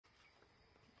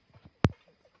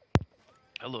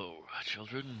Hello,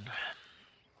 children.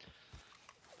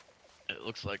 It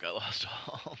looks like I lost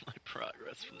all my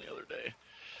progress from the other day.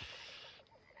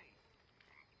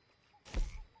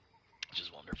 Which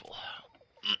is wonderful.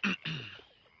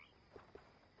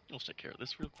 Let's take care of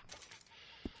this real quick.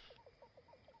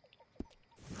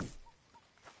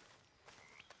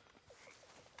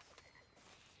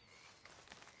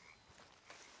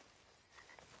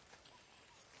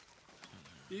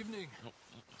 Evening. Oh,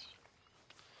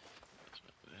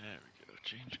 there we go.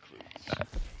 Change clothes.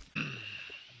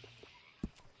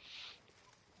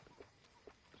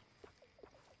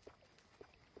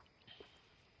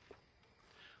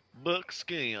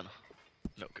 Buckskin.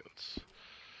 No coats.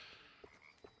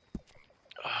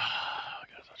 I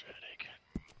got such a headache.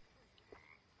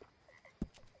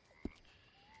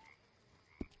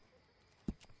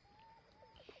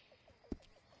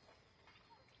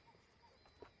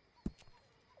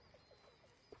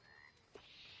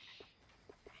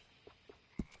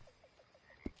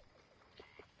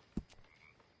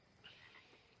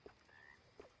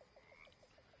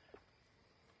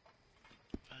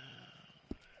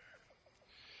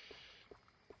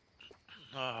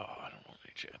 Oh, I don't want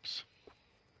any chips.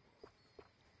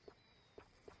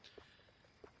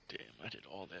 Damn, I did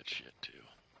all that shit too.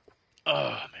 Oh,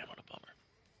 man, what a bummer.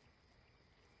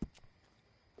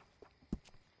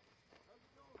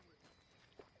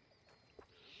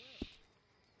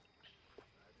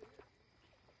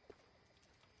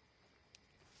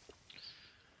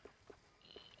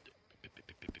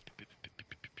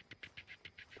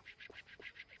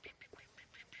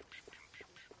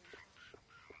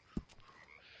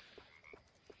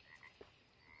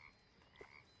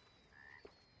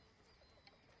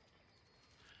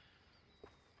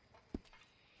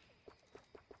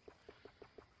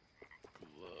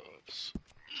 Gloves.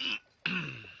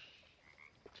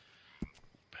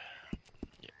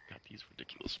 Yeah, got these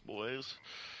ridiculous boys.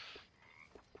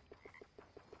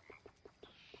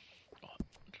 Oh,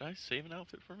 did I save an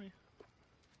outfit for me?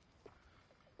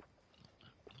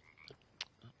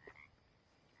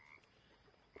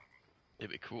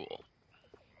 It'd be cool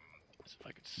if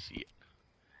I could see it.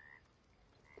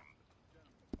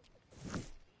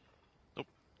 Nope.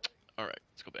 Alright,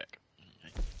 let's go back.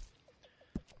 Okay.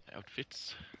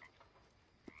 Outfits.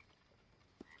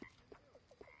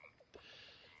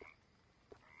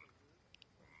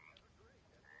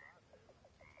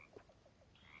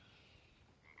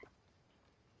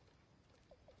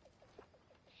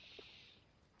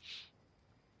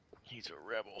 He's a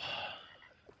rebel.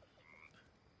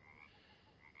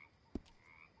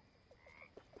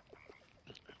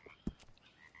 Let's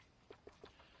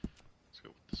go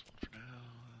with this one for now.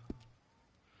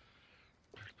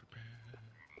 Prepare.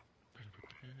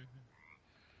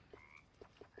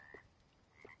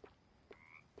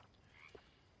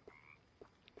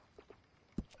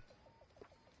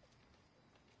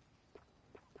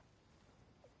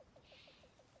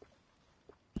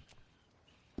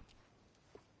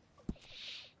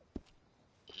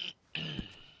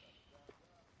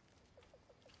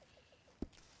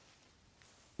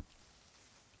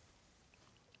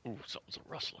 Ooh, something's a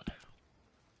rustling.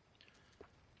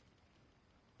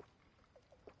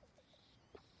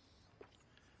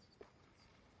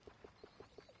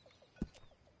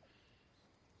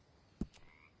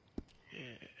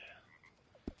 Yeah.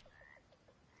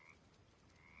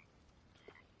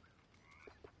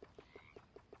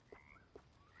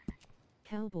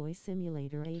 Cowboy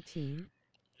Simulator 18.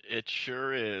 It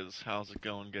sure is. How's it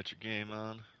going? Get your game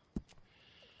on.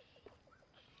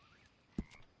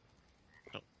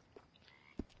 Oh.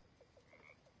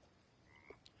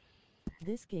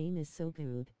 This game is so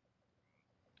good.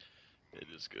 It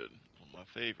is good. One of my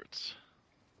favorites.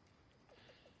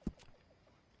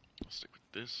 I'll stick with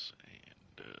this,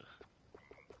 and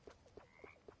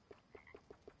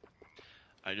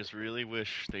I just really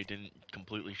wish they didn't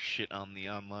completely shit on the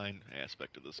online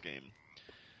aspect of this game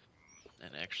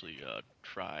and actually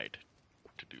tried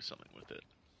to do something with it.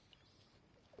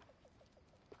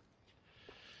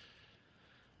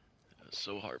 It was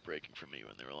so heartbreaking for me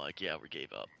when they were like, yeah, we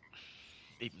gave up,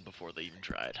 even before they even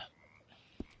tried.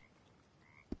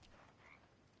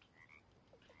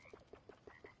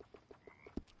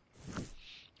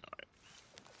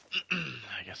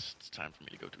 I guess it's time for me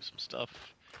to go do some stuff.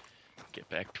 Get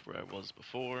back to where I was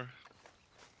before.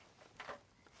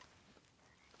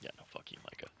 Yeah, no, fuck you,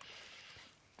 Micah.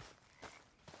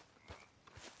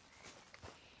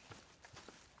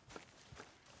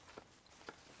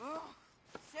 Oh,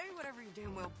 say whatever you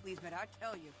damn well please, but I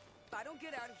tell you, if I don't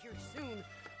get out of here soon,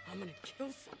 I'm gonna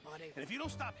kill somebody. And if you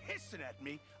don't stop hissing at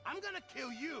me, I'm gonna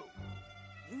kill you.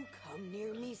 You come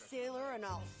near me, sailor, and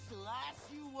I'll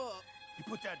slice you up. You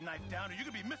put that knife down or you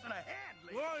could be missing a hand,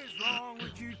 lady. What is wrong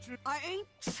with you two? I ain't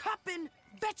chopping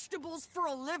vegetables for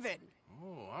a living.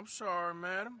 Oh, I'm sorry,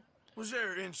 madam. Was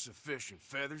there insufficient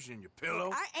feathers in your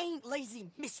pillow? I ain't lazy,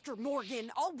 Mr.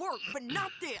 Morgan. I'll work, but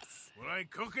not this. Well,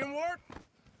 ain't cooking work?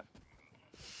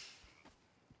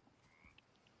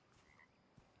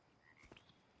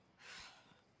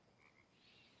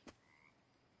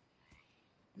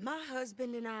 My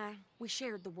husband and I, we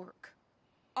shared the work.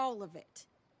 All of it.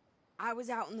 I was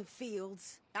out in the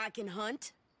fields. I can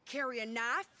hunt, carry a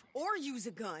knife, or use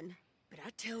a gun. But I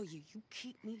tell you, you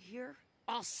keep me here,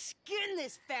 I'll skin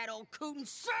this fat old coot and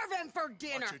serve him for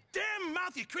dinner. Watch your damn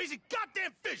mouth, you crazy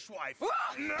goddamn fishwife!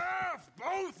 Ah! Enough,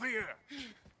 both of you!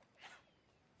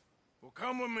 Well,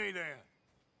 come with me, then.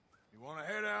 You want to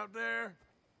head out there?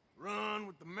 Run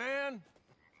with the men?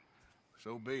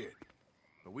 So be it.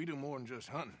 But we do more than just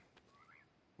hunting.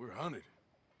 We're hunted.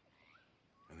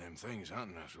 And them things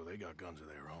hunting us, well, they got guns of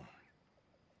their own.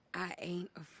 I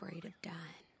ain't afraid of dying.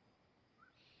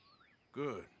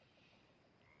 Good.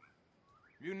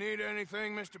 You need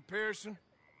anything, Mr. Pearson?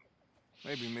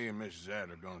 Maybe me and Mrs.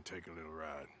 Adler gonna take a little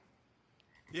ride.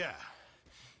 Yeah,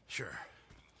 sure.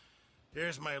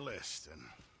 Here's my list, and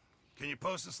can you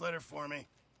post this letter for me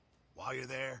while you're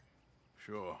there?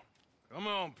 Sure. Come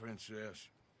on, princess.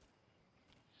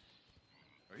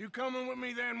 Are you coming with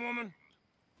me then, woman?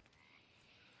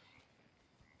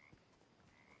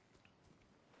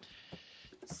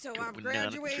 So I've Going down a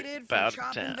graduated trip from out of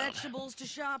chopping town. vegetables to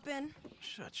shopping.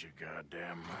 Shut your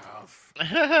goddamn mouth.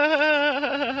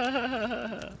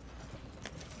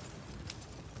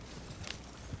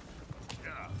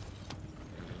 Yeah.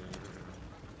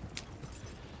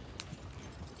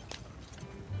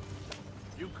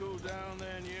 You cool down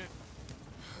then yet?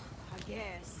 I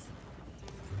guess.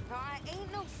 I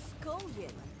ain't no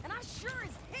scullion, and I sure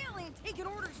as hell ain't taking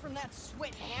orders from that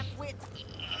sweat half-wit.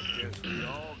 I guess we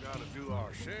all gotta do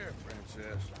our share,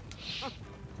 princess.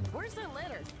 Where's that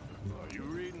letter? Are you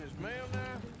reading his mail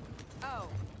now? Oh,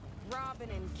 robbing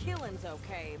and killing's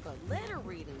okay, but letter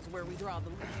reading's where we draw the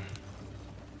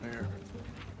line. Here.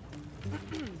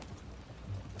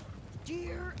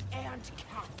 Dear Aunt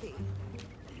Kathy,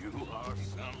 You are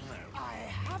something else. I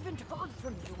haven't heard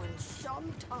from you in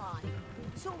some time,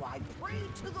 so I pray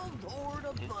to the Lord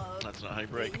above That's not how you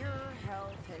break. that your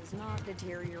health has not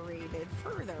deteriorated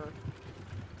further.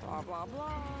 Blah, blah,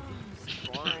 blah.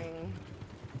 Boring.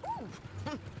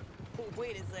 Ooh.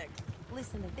 Wait a sec.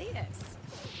 Listen to this.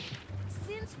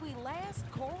 Since we last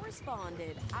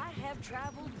corresponded, I have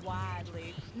traveled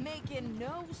widely, making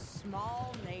no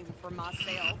small name for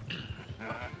myself.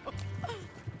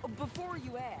 Before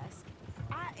you ask,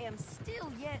 I am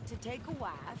still yet to take a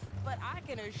wife, but I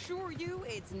can assure you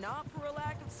it's not for a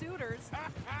lack of suitors.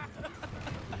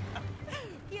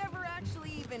 You ever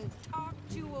actually even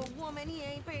talked to a woman he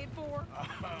ain't paid for?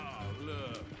 Oh,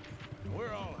 look.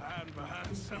 We're all hiding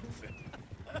behind something.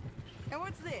 And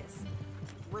what's this?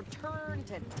 Return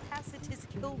to Tacitus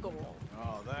Kilgore.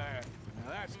 Oh, that.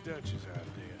 Now, that's Dutch's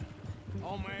idea.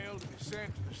 All mail to be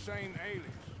sent to the same alias.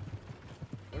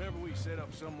 Whenever we set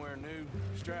up somewhere new,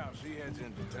 Strauss, he heads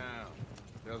into town.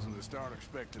 Tells them to start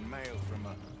expecting mail from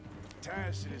a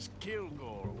Tacitus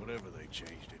Kilgore, or whatever they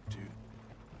changed it to.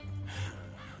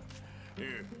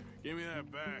 Here, give me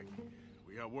that back.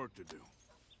 We got work to do.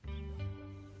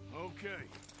 Okay,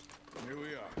 here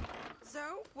we are.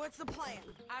 So, what's the plan?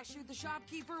 I shoot the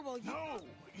shopkeeper while you... No!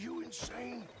 You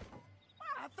insane?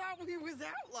 I thought we was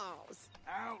outlaws.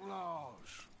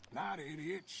 Outlaws, not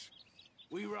idiots.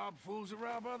 We rob fools that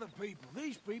rob other people.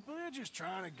 These people, they're just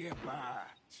trying to get by.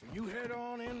 So you head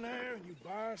on in there and you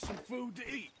buy some food to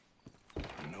eat.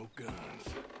 No guns.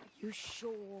 You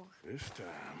sure? This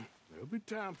time, there'll be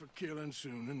time for killing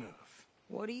soon enough.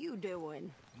 What are you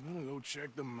doing? I'm gonna go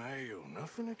check the mail.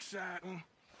 Nothing exciting.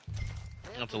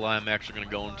 Not to lie, I'm actually going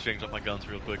to go and change up my guns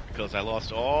real quick because I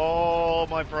lost all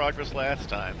my progress last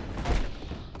time.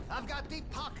 I've got deep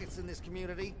pockets in this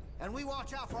community, and we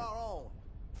watch out for our own.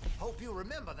 Hope you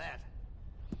remember that.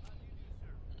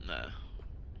 Nah.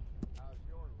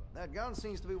 That gun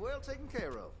seems to be well taken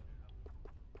care of.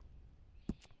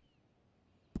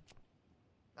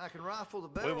 I can rifle the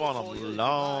barrel We want for you them if you'd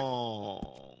long.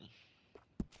 like.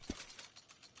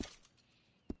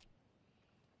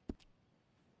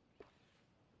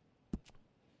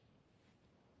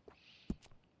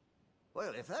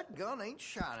 Well, if that gun ain't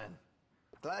shining,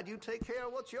 glad you take care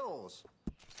of what's yours.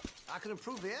 I can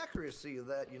improve the accuracy of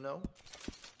that, you know.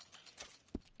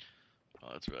 Oh,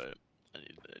 that's right. I do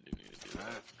need to do that.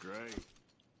 That's great.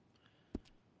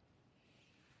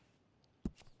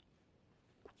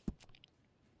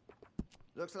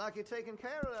 Looks like you're taking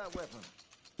care of that weapon.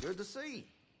 Good to see.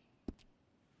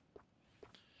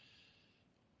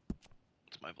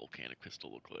 What's my volcanic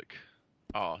pistol look like?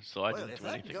 Oh, so I Well, didn't if do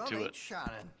that anything gun to ain't it.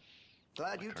 shining,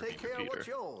 glad My you carbine take care of what's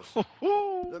repeater.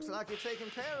 yours. Looks like you're taking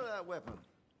care of that weapon.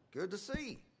 Good to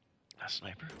see. A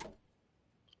sniper.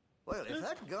 Well, if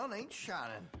that gun ain't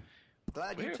shining,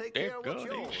 glad you Where take that care of what's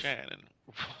gun ain't yours. shining.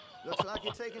 Looks like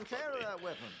you're taking That's care of funny. that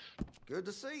weapon. Good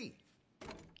to see.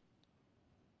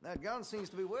 That gun seems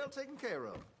to be well taken care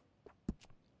of.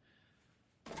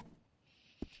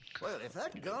 Well, if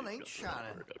that These gun guns ain't don't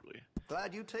shining, work ugly.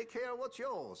 glad you take care of what's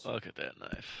yours. Look at that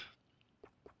knife.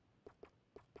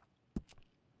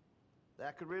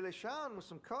 That could really shine with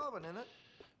some carbon in it.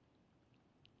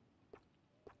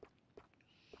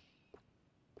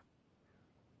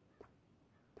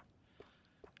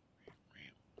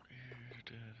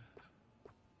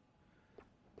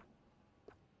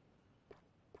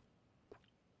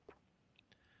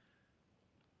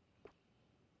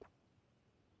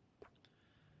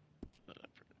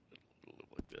 It'll look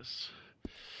like this.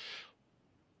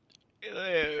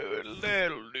 There,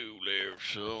 that'll do there,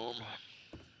 son.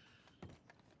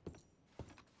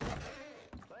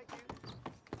 Thank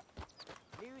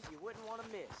you. News you wouldn't want to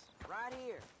miss. Right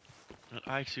here. And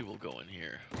I see we'll go in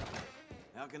here.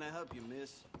 How can I help you,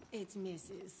 miss? It's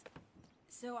Mrs.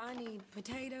 So I need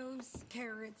potatoes,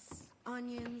 carrots,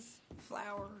 onions,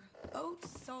 flour, oats,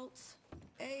 salt,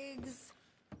 eggs,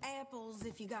 apples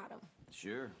if you got them.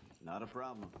 Sure, not a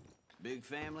problem. Big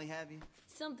family, have you?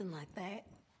 Something like that.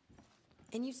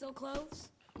 And you sell clothes?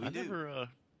 We I do. never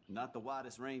Not the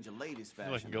widest range of ladies' knew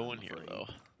fashion. I can go I'm in here afraid. though.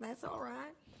 That's all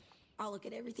right. I'll look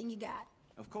at everything you got.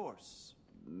 Of course,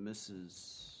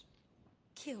 Mrs.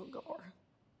 Kilgore.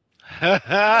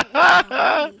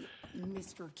 Call me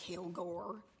Mr.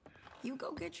 Kilgore. You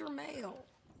go get your mail.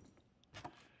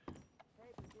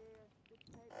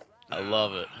 I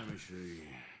love it. Let me see.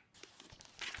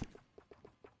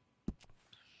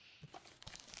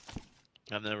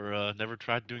 I've never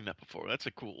tried doing that before. That's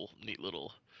a cool, neat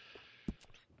little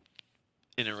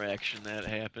interaction that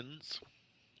happens.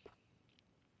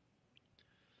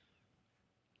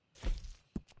 Do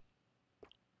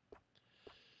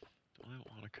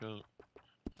I want a coat?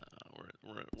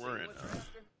 We're in. I don't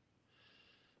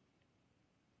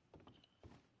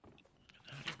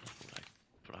even know what I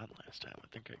put on last time. I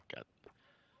think I got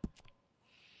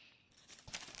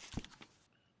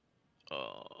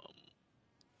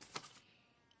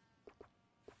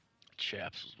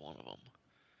Chaps was one of them.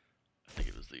 I think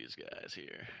it was these guys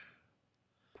here.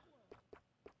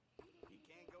 You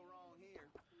can't go wrong here,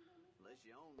 unless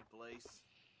you own the place.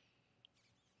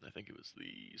 I think it was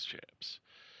these chaps.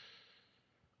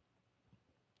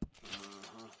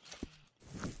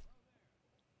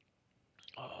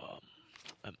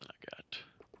 And then I got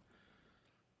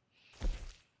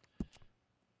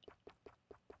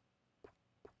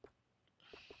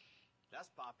That's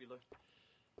popular.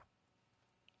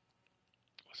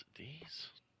 was it these?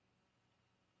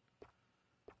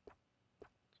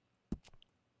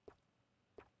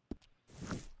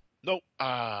 Nope.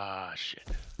 Ah, shit.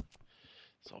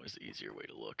 It's always the easier way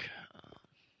to look.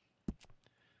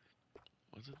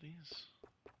 Was it these?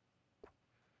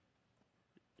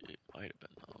 It might have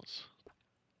been those.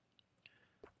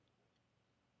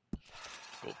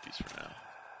 Go with these for now.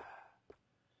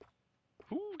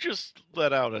 Who just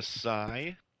let out a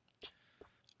sigh?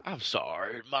 I'm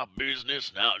sorry, my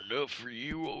business not enough for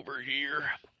you over here.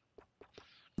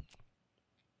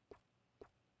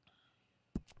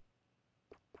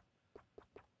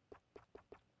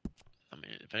 I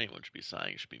mean, if anyone should be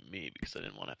sighing, it should be me, because I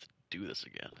didn't want to have to do this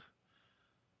again.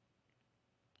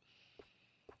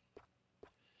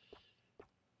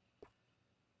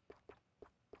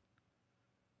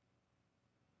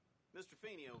 Mr.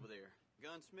 Feeney over there,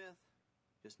 gunsmith,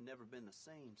 just never been the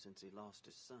same since he lost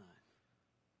his son.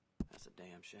 That's a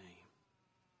damn shame.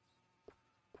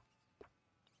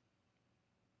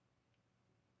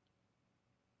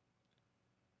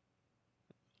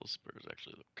 Those spurs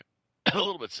actually look a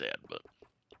little bit sad, but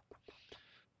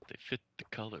they fit the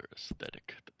color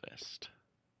aesthetic the best.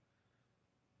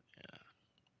 Yeah.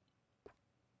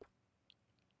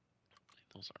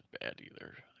 Those aren't bad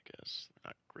either, I guess. They're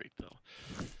not great,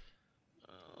 though.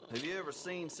 Have you ever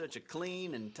seen such a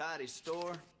clean and tidy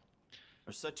store?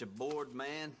 Or such a bored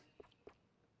man?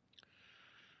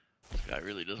 This guy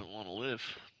really doesn't want to live.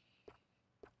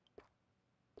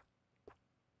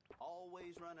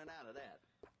 Always running out of that.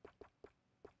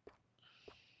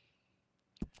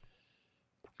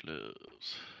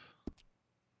 Gloves.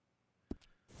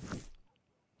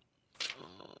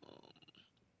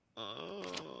 Um,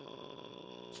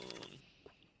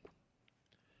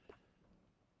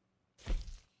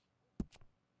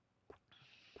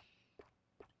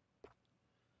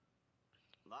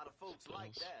 folks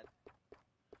like that.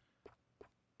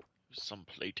 Some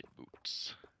plated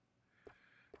boots.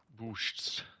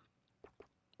 Boosts.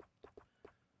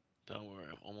 Don't worry,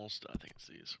 I'm almost done. I think it's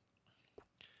these.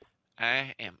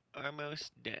 I am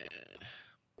almost done.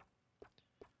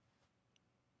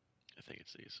 I think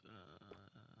it's these.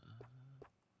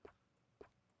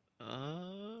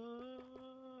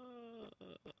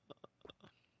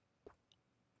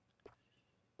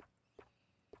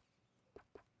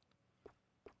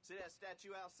 See that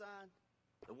statue outside?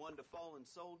 The one to fallen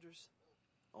soldiers?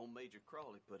 Old Major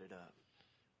Crawley put it up.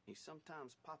 He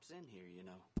sometimes pops in here, you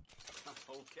know.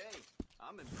 Okay,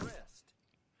 I'm impressed.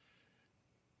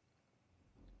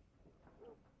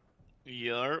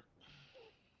 Yarp.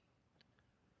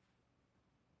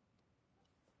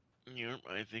 Yep,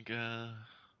 I think, how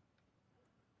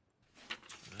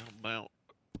about,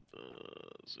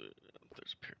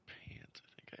 there's a pair of pants. I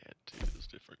think I had two. It's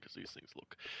different because these things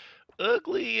look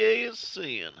ugly as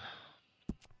sin.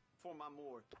 For my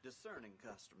more discerning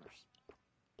customers.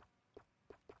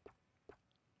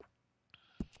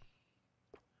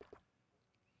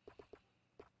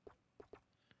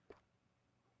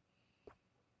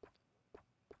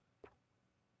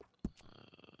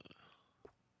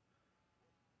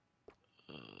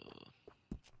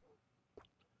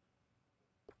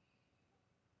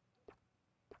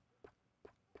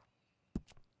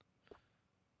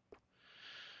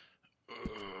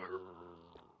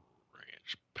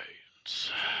 Ranch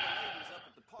pants. Some of the ladies up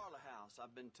at the parlor house,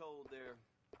 I've been told they're,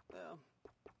 well,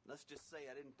 let's just say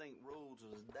I didn't think Rhodes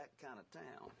was that kind of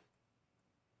town.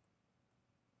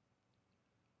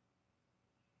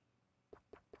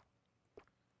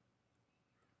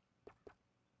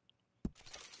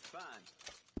 Fine.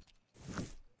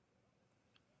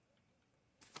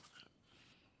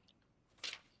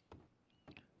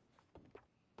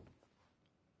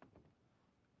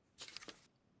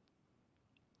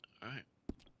 Alright.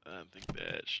 I think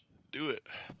that should do it.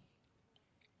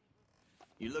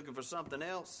 You looking for something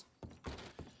else?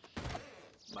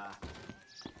 Bye.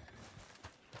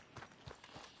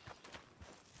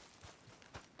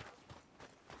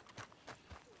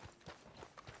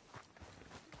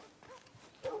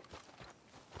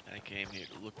 I came here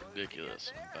to look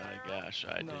ridiculous. By gosh,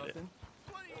 I did it.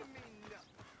 What do you mean, nothing?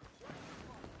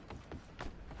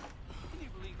 Can you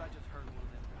believe I just heard one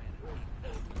of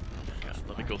them God,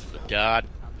 let me go through the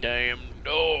goddamn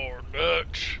door,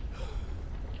 Dutch.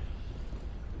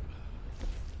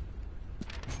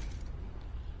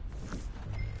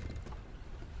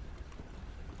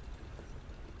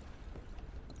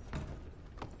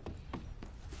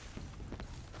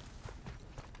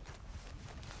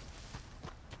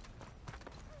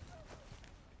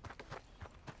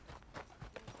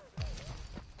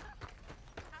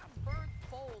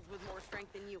 With more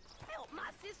strength than you. Hell, my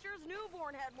sister's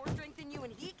newborn had more strength than you,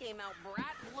 and he came out bright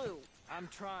blue. I'm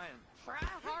trying. Try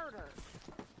harder.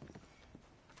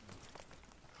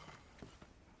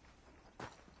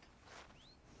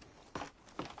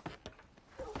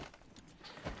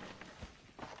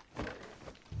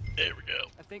 There we go.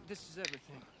 I think this is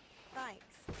everything. Thanks.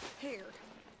 Here,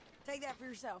 take that for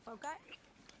yourself, okay?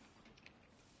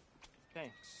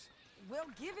 Thanks. Well,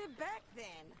 give it back then.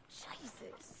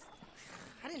 Jesus.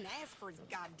 I didn't ask for his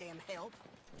goddamn help.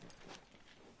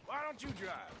 Why don't you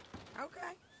drive?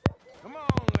 Okay. Come on,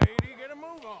 lady, get a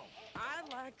move on. I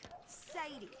like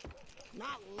Sadie,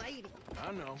 not lady.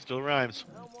 I know. Still rhymes.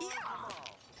 Yeah,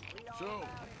 So,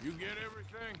 you get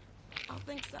everything? I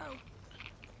think so.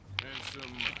 And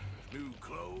some new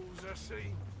clothes, I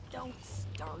see? Don't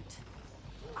start.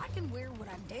 I can wear what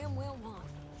I damn well want.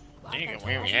 Like You I can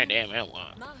wear told your you, damn hell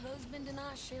on. my husband and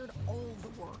I shared all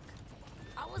the work.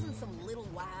 I wasn't some little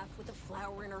wife with a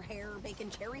flower in her hair baking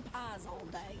cherry pies all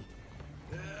day.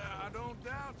 Yeah, I don't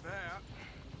doubt that.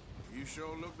 You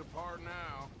sure look the part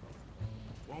now.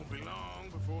 Won't be long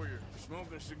before you're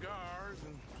smoking cigars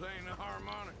and playing the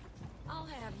harmonica. I'll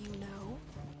have you know,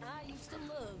 I used to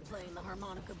love playing the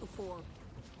harmonica before.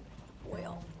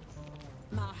 Well,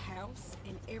 my house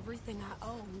and everything I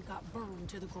own got burned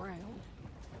to the ground.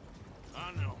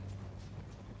 I know.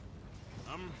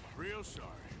 I'm real sorry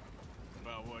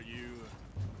about what you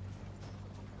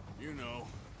know.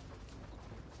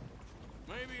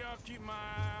 Maybe I'll keep my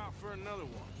eye out for another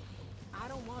one. I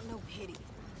don't want no pity.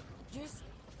 Just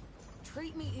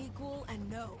treat me equal and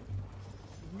know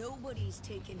nobody's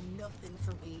taking nothing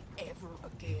from me ever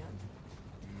again.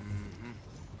 Mm-hmm.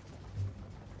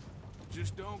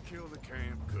 Just don't kill the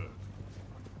camp cook.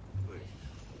 Please.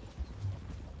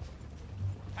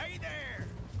 Hey there!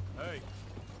 Hey,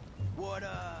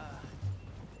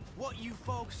 What you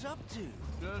folks up to?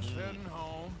 just heading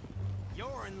home.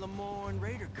 You're in Lemoyne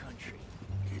Raider country.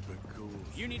 Keep it cool.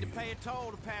 You need to Steve. pay a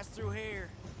toll to pass through here.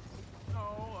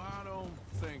 No, I don't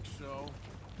think so.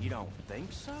 You don't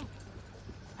think so?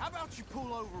 How about you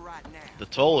pull over right now? The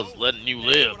toll is letting you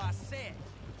That's live. what I said.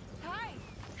 Hey,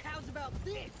 how's about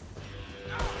this?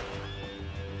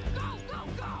 Go, go,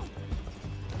 go!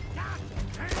 God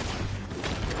damn!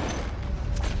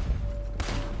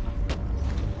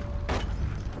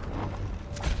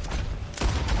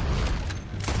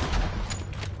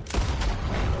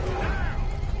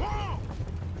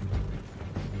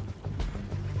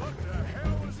 What the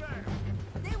hell was that?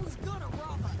 They was gonna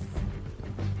rob us.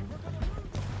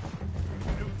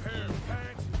 New pair of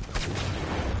pants?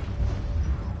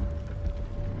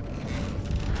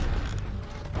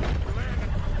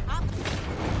 I'm...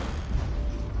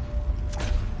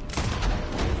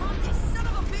 Calm this son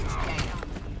of a bitch down.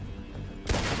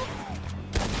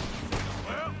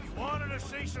 Well, you wanted to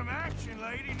see some action,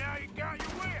 lady. Now you got your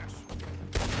wish.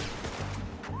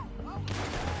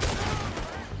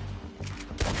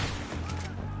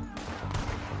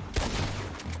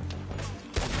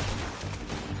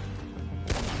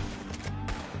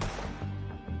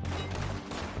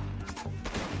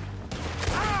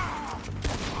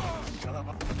 Son of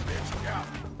a bitch, yeah.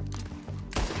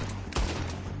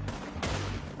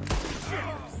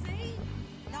 See?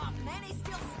 Not many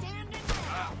still standing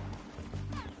now.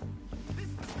 This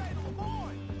is the state of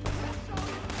Lemoyne.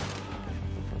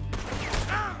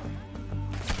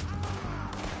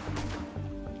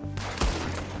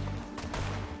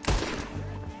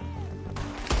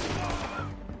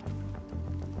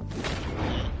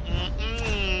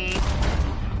 Mm-mm.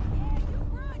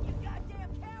 You run, you goddamn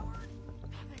coward.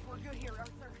 I think we're good here,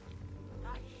 Arthur.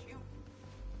 Nice shoot.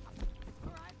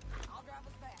 All right, I'll drive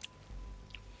us back.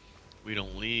 We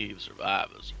don't leave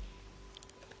survivors.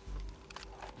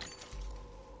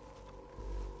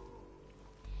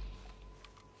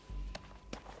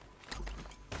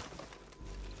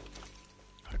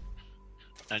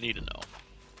 I need to know.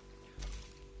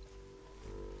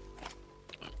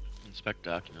 Inspect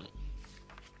document.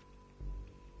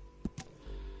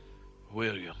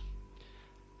 William,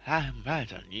 I am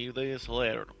writing you this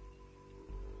letter.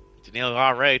 The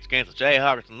NLR raids against the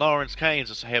Jayhawks in Lawrence,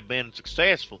 Kansas have been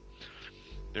successful.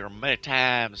 There are many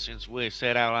times since we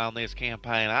set out on this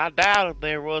campaign I doubted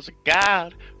there was a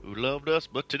God who loved us,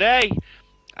 but today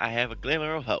I have a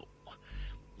glimmer of hope.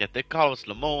 That they call us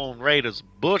Lemoyne Raiders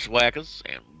bushwhackers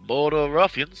and border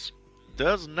ruffians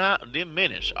does not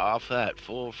diminish our fight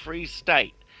for a free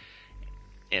state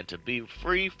and to be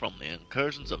free from the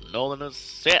incursions of northerners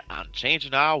set on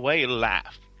changing our way of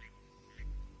life.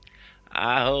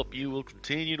 I hope you will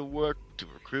continue to work to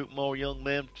recruit more young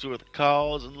men to the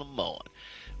cause in Lemoyne.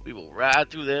 We will ride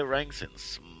through their ranks and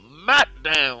smite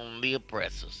down the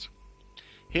oppressors.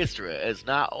 History is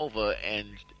not over and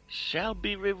shall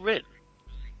be rewritten.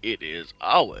 It is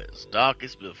always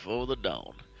darkest before the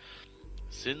dawn.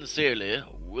 Sincerely,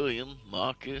 William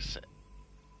Marcus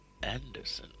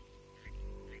Anderson.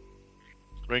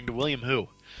 Ring to William who?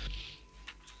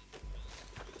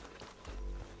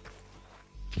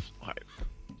 Alright.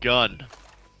 Gun.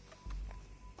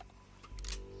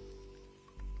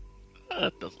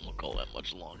 That doesn't look all that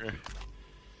much longer.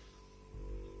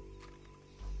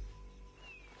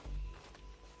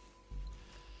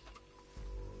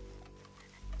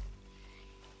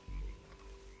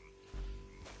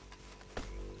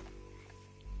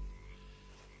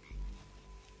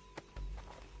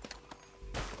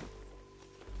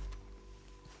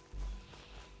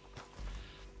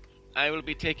 I will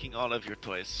be taking all of your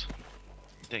toys.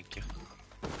 Thank you.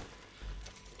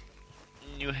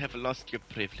 You have lost your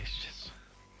privileges.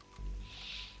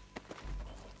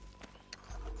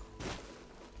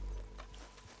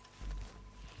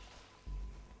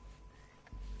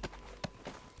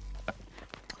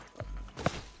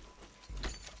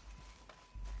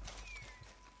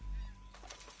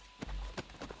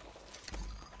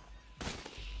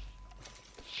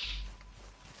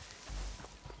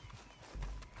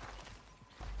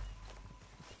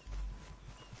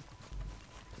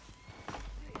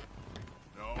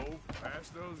 No, pass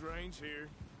those reins here.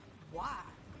 Why?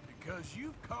 Because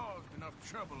you've caused enough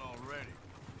trouble already.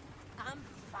 I'm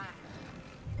fine.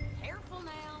 Careful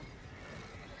now.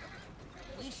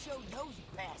 We showed those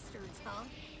bastards, huh?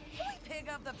 Can we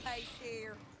pick up the pace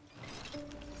here?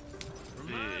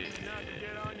 Remind you not to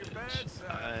get on your bad I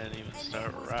side. didn't even And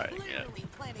start they was riding yet. clearly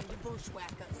planning to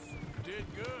bushwhack us. You did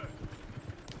good.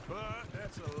 But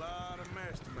that's a lot of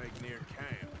mess to make near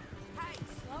camp. Hey,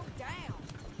 slow down.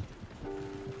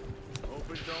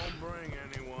 Hope it don't bring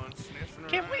anyone sniffing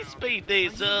Can around. we speed Are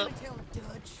these you up? gonna tell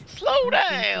Dutch? Slow I've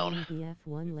been down! playing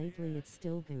BF1 lately, it's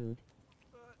still good.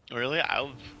 Really? I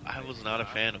was not a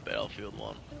fan of Battlefield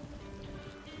 1.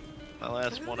 My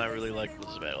last one I really liked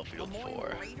was Battlefield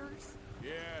 4.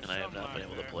 Yeah, And I have not been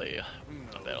able to play a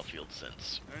knows? Battlefield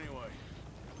since. Anyway,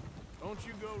 don't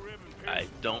you go ribbing I Pearson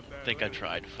don't about that think I later.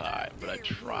 tried 5, but I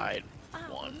tried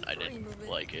 1. I didn't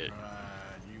like it.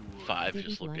 Right, you would. 5 Didn't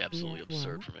just looked like absolutely BF1?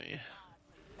 absurd for me.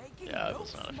 Yeah, I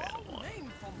was not a fan of 1.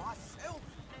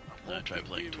 And I tried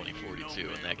playing 2042,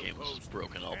 and that game was just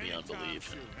broken all beyond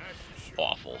belief. And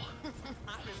awful.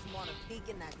 I just want to peek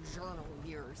in that journal of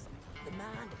yours. The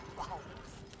mind boggles.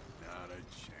 Not a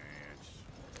chance.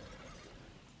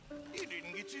 You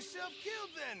didn't get yourself killed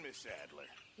then, Miss Adler.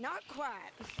 Not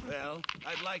quite. Well,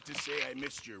 I'd like to say I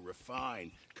missed your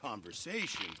refined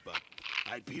conversations, but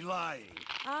I'd be lying.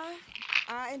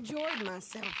 I enjoyed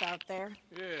myself out there.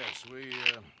 Yes,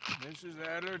 Mrs.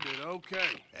 Adler did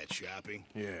okay. At shopping?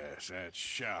 Yes, that's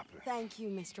shopping. Thank you,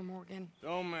 Mr. Morgan.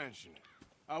 Don't mention it.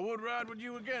 I would ride with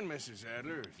you again, Mrs.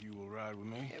 Adler, if you will ride with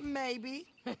me. Maybe.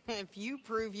 If you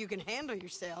prove you can handle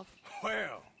yourself.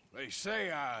 Well, they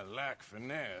say I lack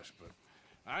finesse, but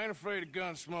I ain't afraid of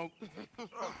gun smoke.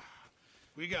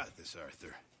 We got this,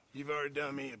 Arthur. You've already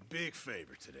done me a big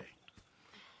favor today.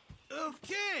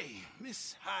 Okay,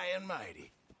 Miss High and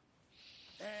Mighty.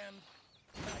 And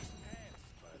nice pants,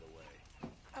 by the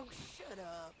way. Oh, shut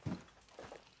up.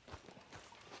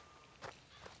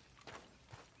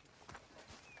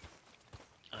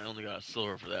 I only got a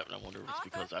silver for that, and I wonder if it's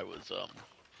because I was, Oh,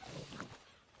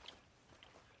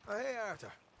 hey,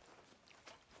 Arthur.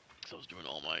 because I was doing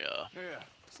all my, Yeah.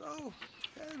 So,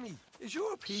 tell me, is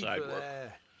your people Side work.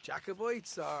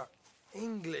 Jacobites or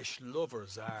English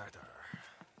lovers, Arthur?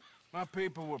 My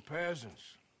people were peasants.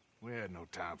 We had no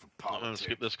time for I'm gonna politics.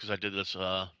 skip this because I did this,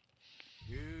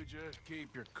 You just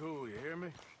keep your cool, you hear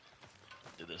me?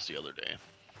 the other day.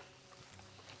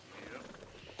 Yep.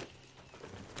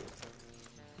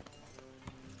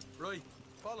 Right,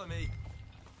 follow me.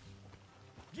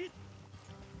 Get.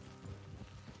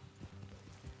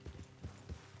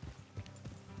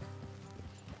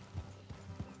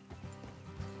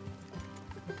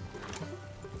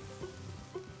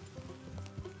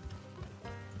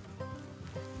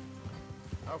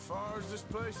 How far is this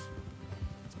place?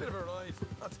 It's a bit of a ride,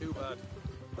 not too bad.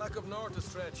 Back up north a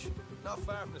stretch, not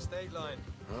far from the state line.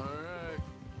 All right.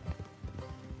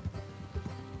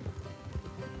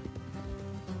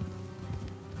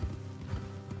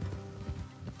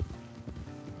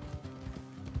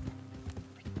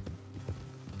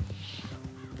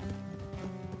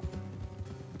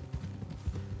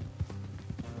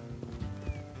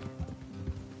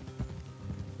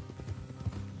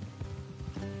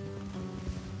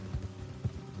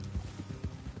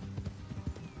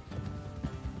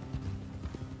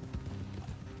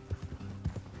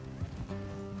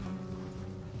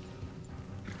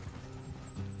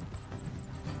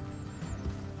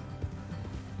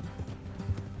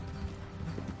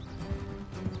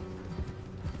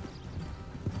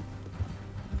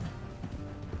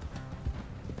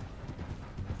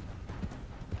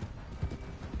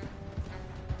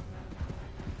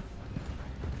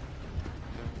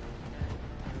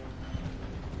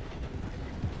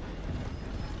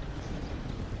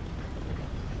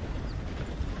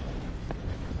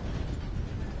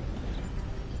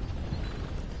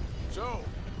 So,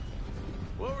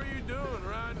 what were you doing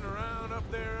riding around up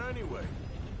there anyway?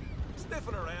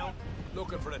 Sniffing around,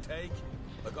 looking for the take.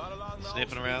 I got a long nose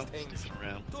Sniffing for around, these things. sniffing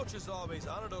around. Dutch has always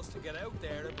honoured us to get out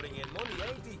there and bring in money,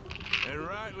 ain't he? And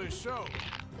rightly so.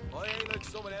 I ain't like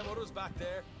some of them others back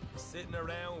there, sitting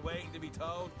around waiting to be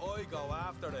told I go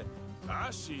after it. I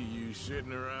see you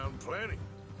sitting around plenty.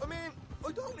 I mean,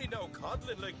 I don't need no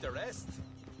coddling like the rest.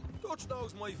 Dutch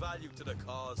knows my value to the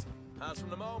cause, as from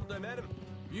the moment I met him.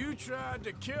 You tried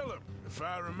to kill him, if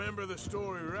I remember the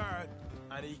story right.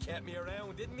 And he kept me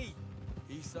around, didn't he?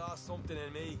 He saw something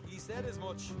in me. He said as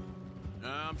much.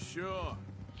 I'm sure.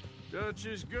 Dutch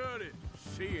is good at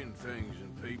seeing things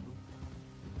in people.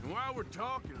 And while we're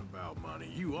talking about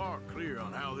money, you are clear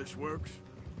on how this works.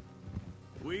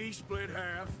 We split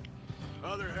half,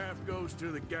 other half goes to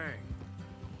the gang.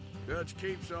 Dutch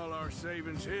keeps all our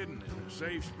savings hidden in a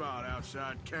safe spot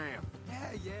outside camp.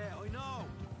 Yeah, I know.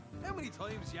 How many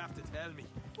times you have to tell me?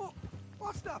 Well,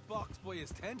 what's that box by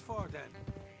his tent for then?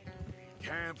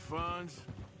 Camp funds,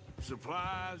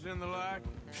 supplies, and the like.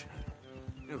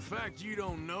 The fact you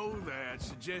don't know that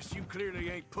suggests you clearly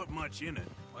ain't put much in it.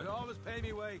 I'd always pay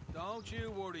me way, don't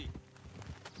you worry.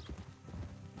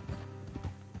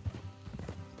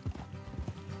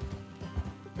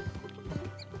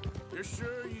 You're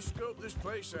sure you scoped this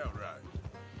place out right?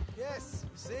 Yes,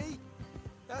 see?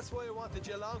 That's why I wanted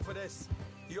you along for this.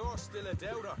 You're still a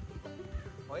doubter.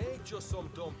 I ain't just some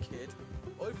dumb kid.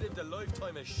 I've lived a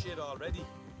lifetime of shit already.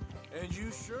 And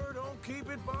you sure don't keep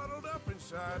it bottled up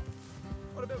inside.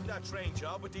 What about that train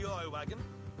job with the oil wagon?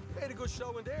 Made a good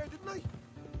show in there, didn't I?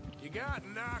 You got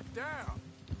knocked out.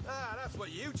 Ah, that's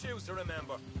what you choose to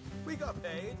remember. We got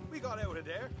paid. We got out of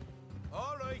there.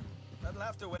 All right. That'll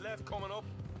have to be left coming up.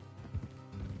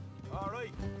 All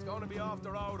right. It's going to be off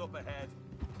the road up ahead.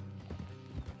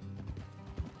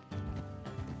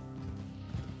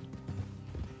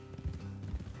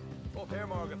 Up here,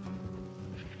 Morgan.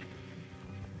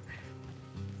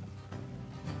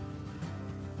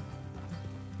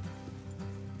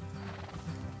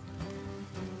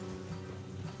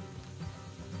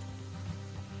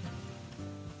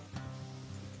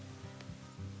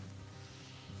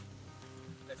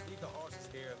 Let's leave the horses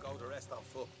here and go the rest on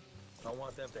foot. Don't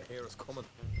want them to hear us coming.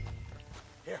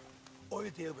 Here, I'll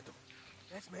deal with them.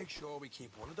 Let's make sure we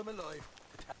keep one of them alive.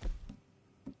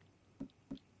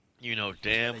 You know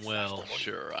damn well,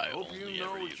 sure, I Hope only you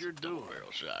know ever what use you're a double doing.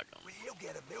 barrel shotgun. We'll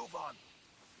get a move on.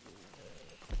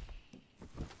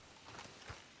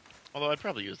 Although I'd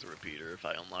probably use the repeater if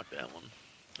I unlock that one.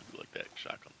 I do like that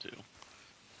shotgun too.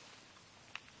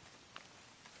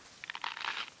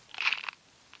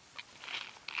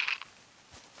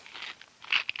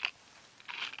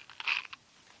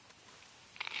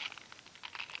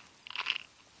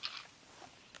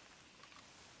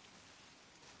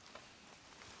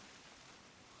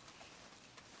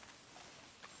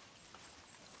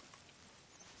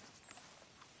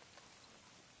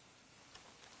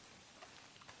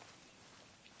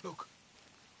 Look,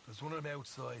 there's one of them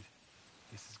outside.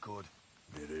 This is good.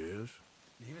 It is?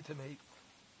 Leave it to me.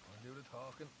 I'll do the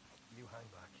talking. You hang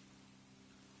back.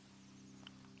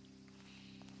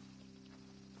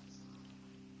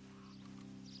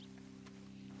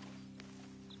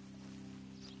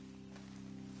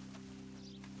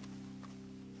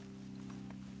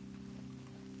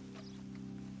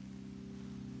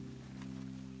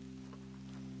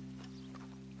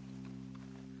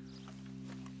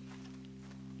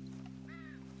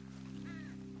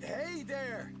 Hey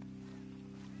there!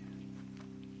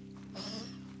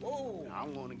 Whoa!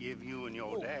 I'm gonna give you and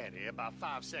your daddy about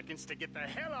 5 seconds to get the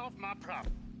hell off my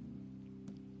property.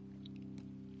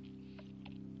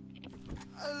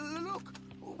 Look,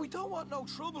 we don't want no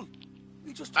trouble.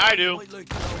 We just I do. might like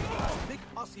to know a big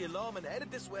posse of lawmen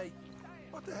headed this way.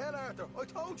 What the hell, Arthur? I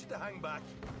told you to hang back.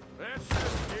 That's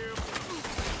just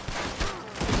you.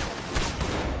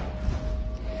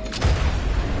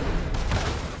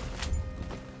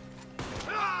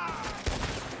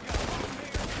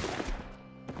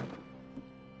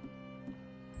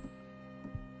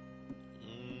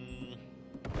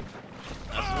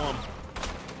 That's the one.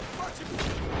 Watch him!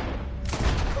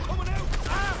 They're coming out!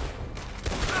 Ah!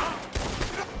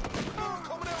 Oh,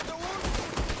 coming out the wood!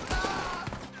 Ah!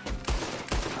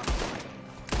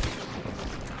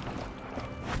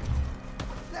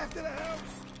 Left of the house!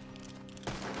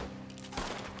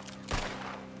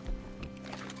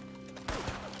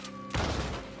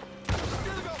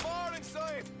 Still got more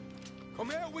inside!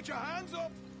 Come out with your hands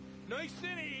up! Nice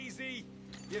and easy!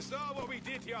 You saw what we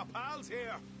did to your pals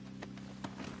here!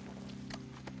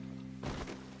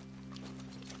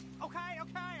 Okay,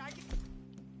 I get...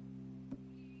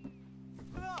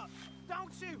 Look,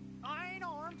 don't shoot. I ain't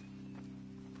armed.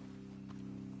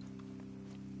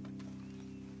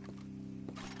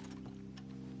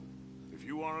 If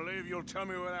you want to leave, you'll tell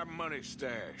me where that money's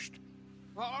stashed.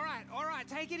 Well, all right,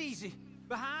 take it easy.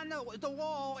 Behind the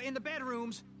wall in the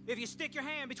bedrooms, if you stick your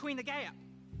hand between the gap.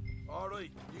 All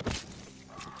right,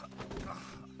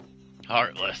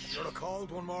 Heartless. you're a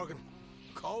cold one, Morgan.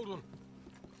 Cold one.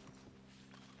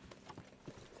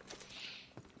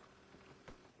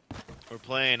 We're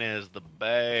playing as the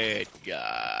bad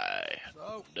guy.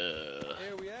 So, Duh.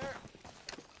 here we are.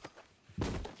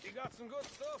 You got some good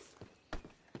stuff.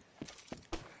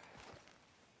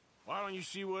 Why don't you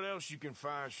see what else you can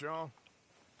find, Sean?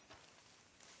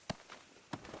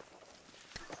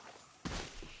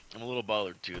 I'm a little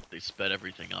bothered too that they sped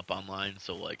everything up online,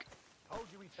 so like Told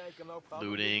you we taking no problem,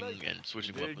 looting didn't I? and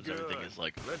switching Did weapons, everything good. is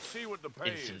like Let's see what the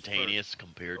pay instantaneous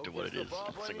compared to what it is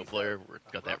single player, where it's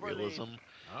got that Proper lead. realism.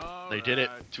 All They did it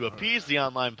right, to all appease right. the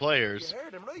online You players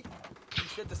heard him, right? He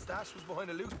said the stash was behind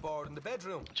a loose board in the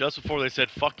bedroom. just before they said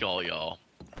fuck all y'all.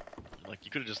 Like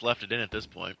you could have just left it in at this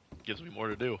point. Gives me more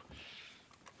to do.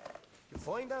 You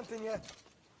find anything yet?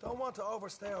 Don't want to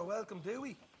overstay our welcome, do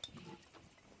we?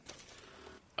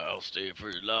 I'll stay for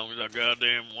as long as I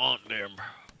goddamn want them.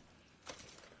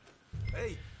 Hey,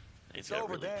 He's it's got a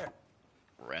over really there.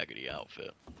 raggedy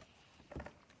outfit.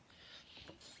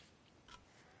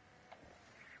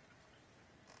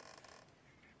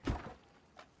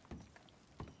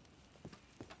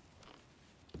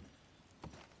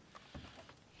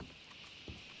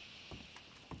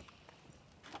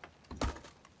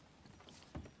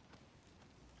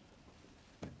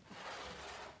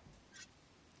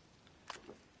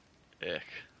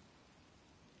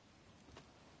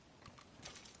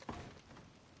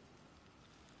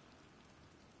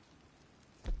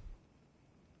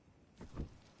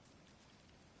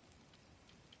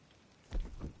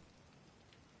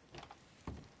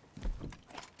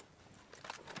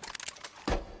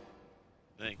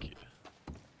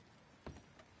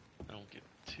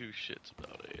 two shits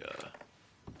about a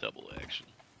double action.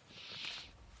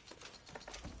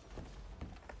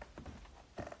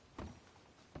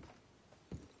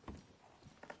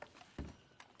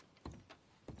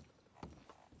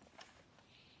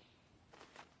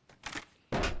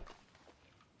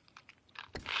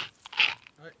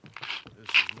 This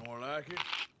is more like it.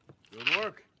 Good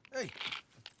work. Hey,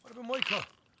 what about my car?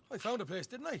 I found a place,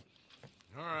 didn't I?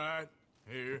 All right,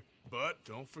 here. But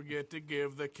don't forget to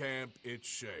give the camp its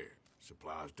share.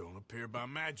 Supplies don't appear by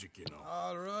magic, you know.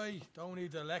 All right, don't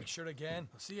need the lecture again.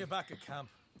 I'll see you back at camp.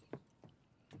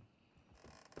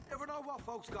 Never know what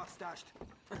folks got stashed.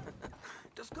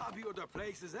 There's gotta be other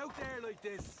places out there like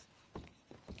this.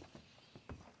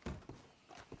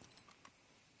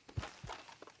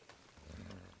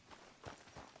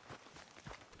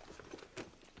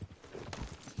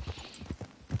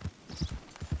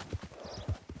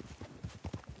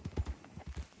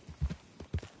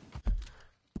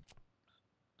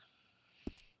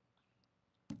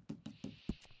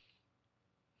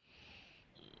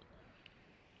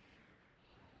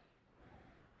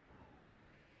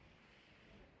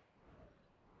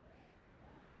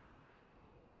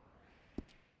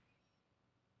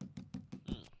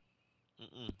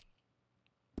 Mm-mm.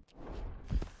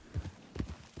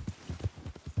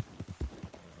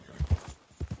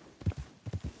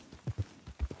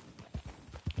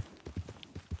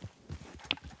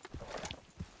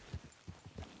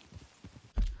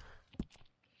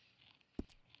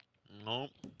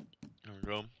 Nope. There we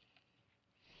go.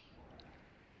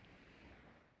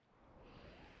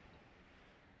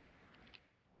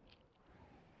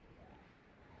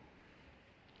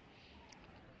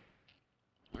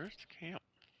 Where's the camp?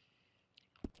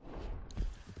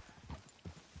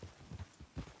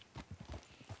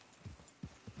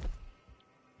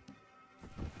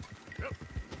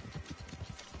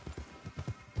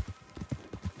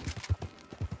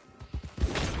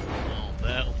 Oh,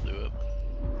 that'll do it.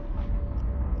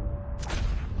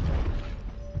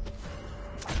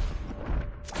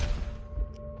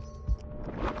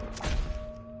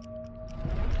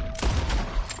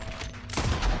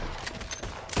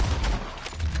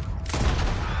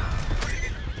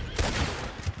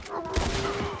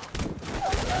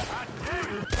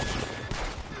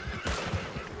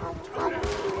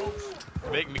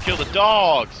 Make me kill the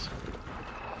dogs!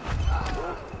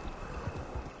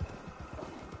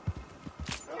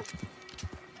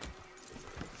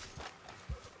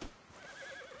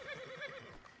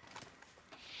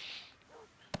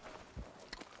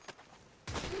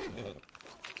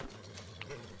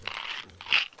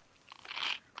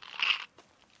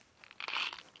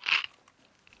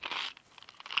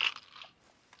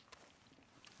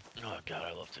 Oh god,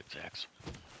 I love Tic Tacs.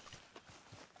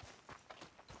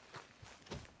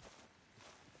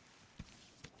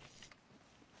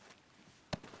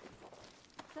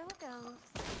 So it goes.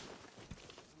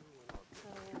 So,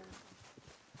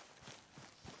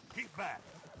 Keep back.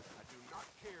 I do not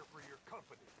care for your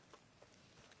company.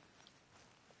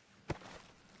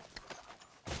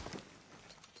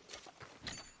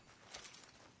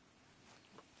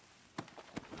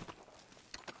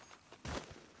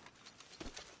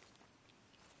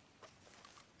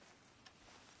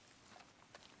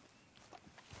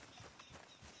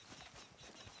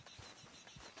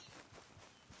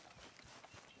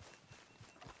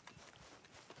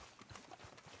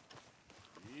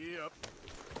 Yep.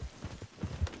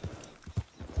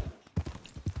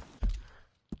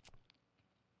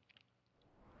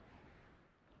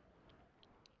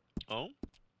 Oh?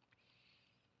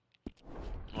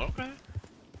 Okay.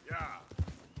 Yeah.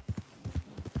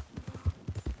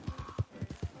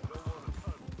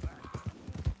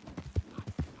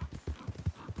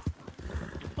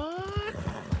 What?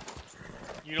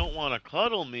 You don't want to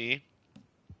cuddle me?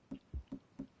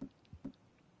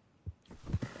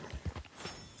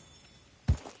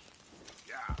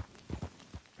 Yeah.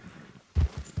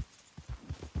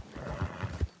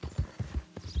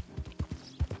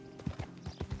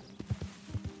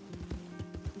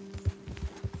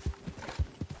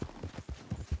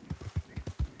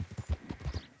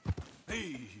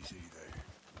 Easy there.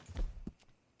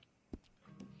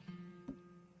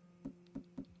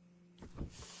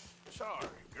 Sorry,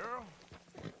 girl.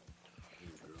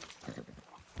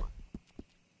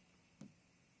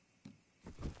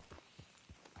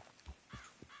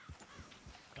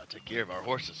 Gotta take care of our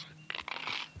horses.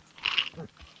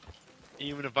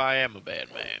 Even if I am a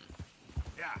bad man.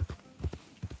 Yeah.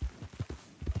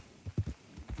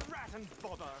 Rat and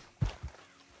bother.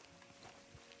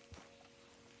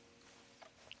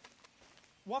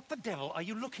 What the devil are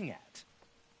you looking at?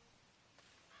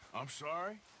 I'm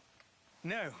sorry.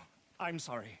 No, I'm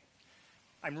sorry.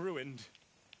 I'm ruined.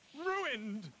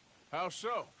 Ruined! How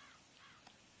so?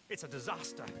 It's a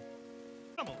disaster.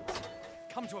 Animals.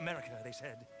 Come to America, they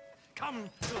said. Come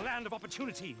to the land of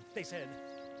opportunity, they said.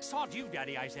 Sod you,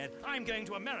 Daddy, I said. I'm going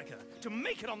to America to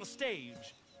make it on the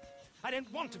stage. I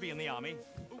don't want to be in the army.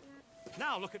 Ooh.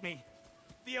 Now look at me.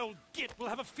 The old git will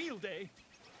have a field day.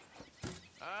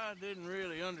 I didn't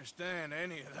really understand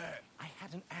any of that. I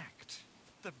had an act.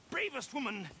 The bravest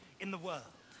woman in the world.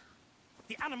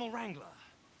 The animal wrangler.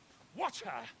 Watch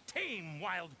her tame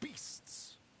wild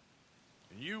beasts.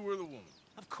 And you were the woman.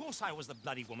 Of course I was the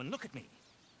bloody woman. Look at me.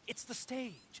 It's the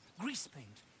stage. Grease paint.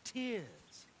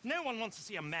 Tears. No one wants to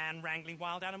see a man wrangling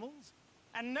wild animals.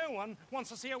 And no one wants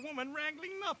to see a woman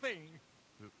wrangling nothing.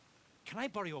 Can I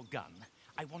borrow your gun?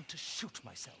 I want to shoot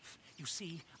myself. You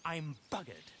see, I'm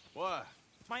buggered. Why?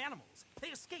 My animals. They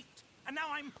escaped. And now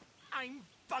I'm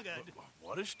buggered.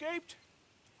 What escaped?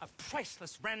 A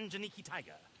priceless Ranjaniki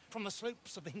tiger from the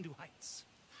slopes of the Hindu Heights.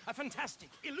 A fantastic,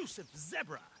 elusive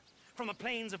zebra from the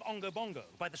plains of Ongo Bongo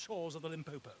by the shores of the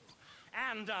Limpopo.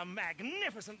 And a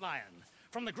magnificent lion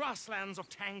from the grasslands of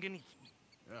Tanganyika.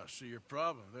 Yeah, I see your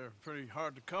problem. They're pretty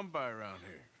hard to come by around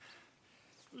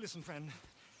here. Listen, friend.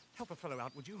 Help a fellow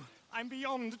out, would you? I'm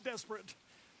beyond desperate.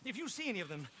 If you see any of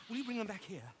them, will you bring them back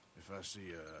here? If I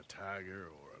see a tiger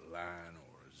or a lion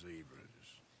or a zebra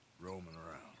just roaming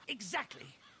around. Exactly.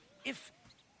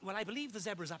 Well, I believe the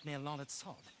zebra's up near Larned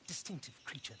Sod. Distinctive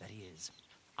creature that he is.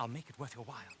 I'll make it worth your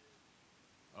while.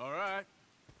 All right,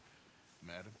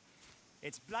 madam.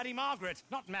 It's bloody Margaret,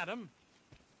 not madam.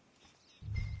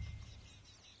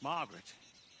 Margaret.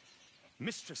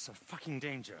 Mistress of fucking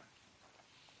danger.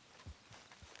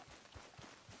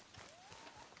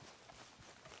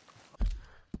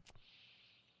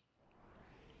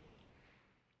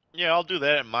 Yeah, I'll do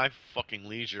that at my fucking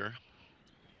leisure.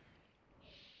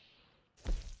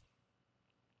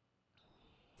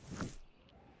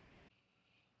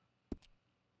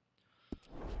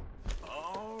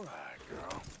 All right,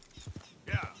 girl.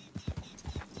 Yeah.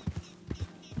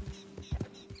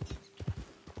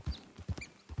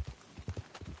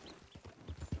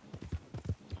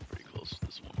 Pretty close to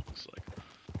this one, looks like.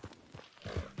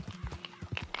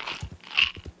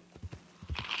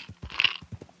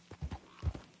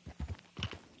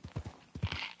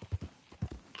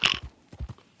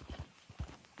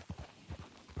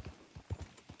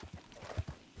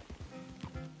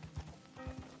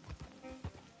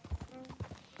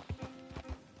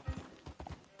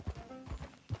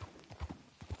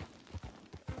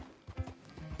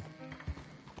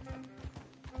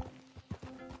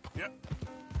 Yep.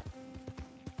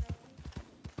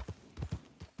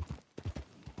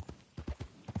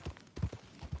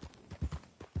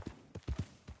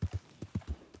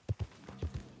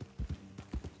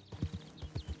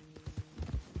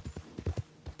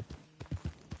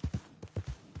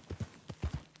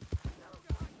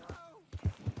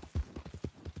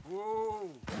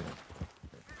 Whoa.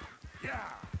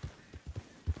 Yeah.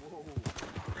 Whoa.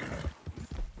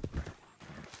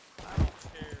 I don't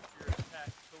care if you're a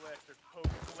tax collector, post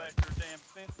collector, damn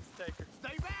census taker.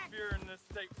 Stay back! If you're in this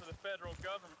state for the federal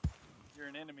government, you're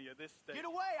an enemy of this state. Get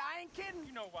away, I ain't kidding!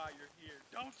 You know why you're here,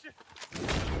 don't you?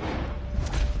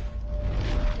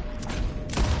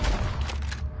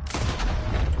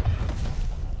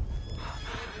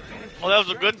 Well, that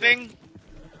was a good thing.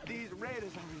 These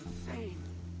raiders are insane.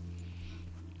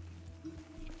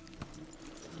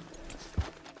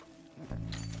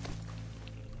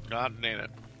 God damn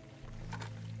it.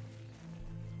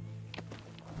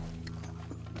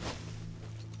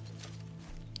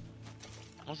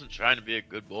 I wasn't trying to be a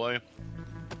good boy.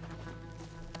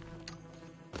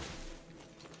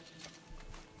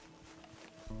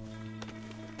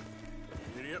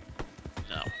 Idiot.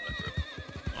 No, whatever.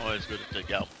 Always good to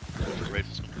take out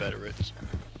racist Confederates.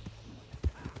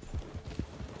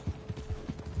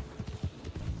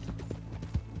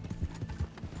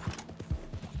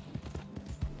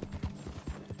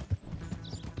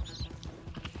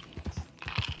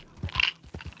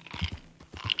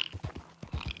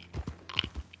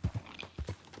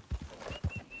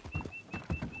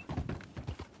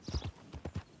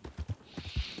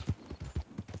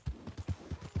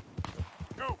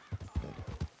 Go.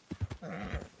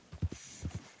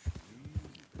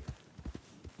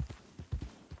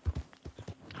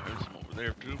 There's some over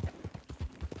there too.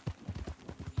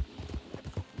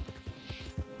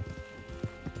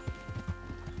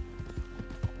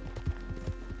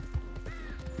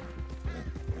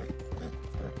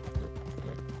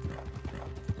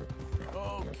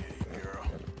 Okay, girl.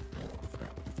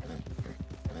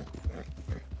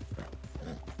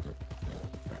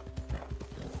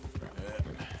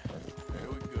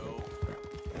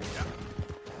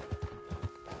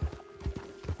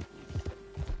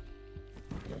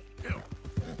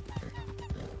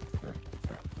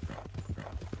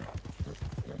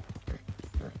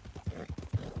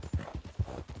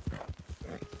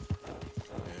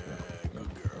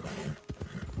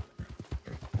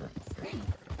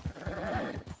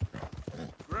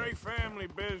 family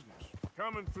business.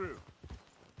 Coming through.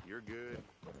 You're good.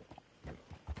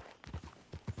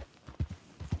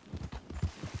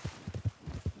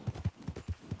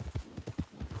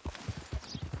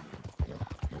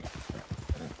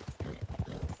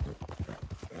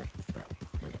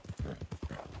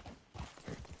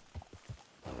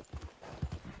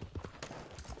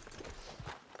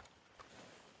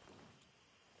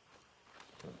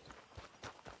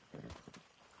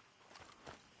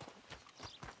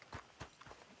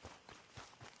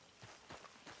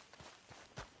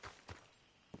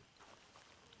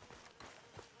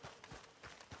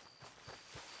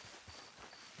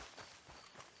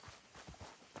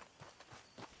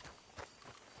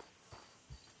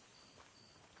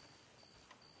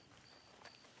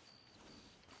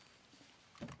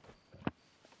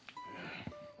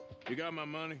 You got my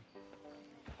money?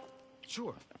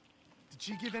 Sure. Did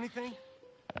she give anything?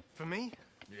 For me?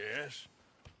 Yes.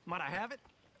 Might I have it?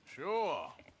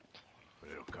 Sure.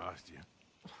 But it'll cost you.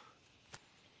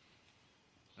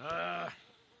 I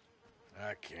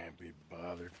can't be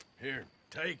bothered. Here,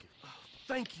 take it.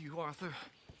 Thank you, Arthur.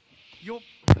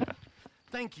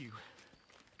 Thank you.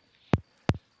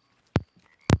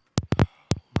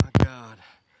 My God.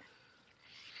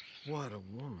 What a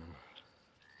woman.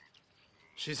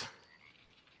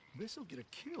 This'll get her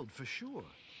killed for sure.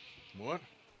 What?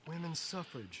 Women's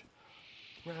suffrage.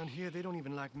 Around here, they don't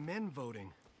even like men voting.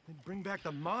 They'd bring back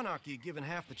the monarchy given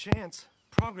half the chance.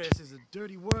 Progress is a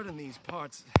dirty word in these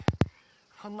parts.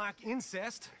 Unlike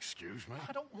incest. Excuse me?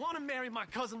 I don't want to marry my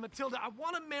cousin Matilda. I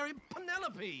want to marry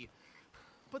Penelope.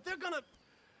 But they'll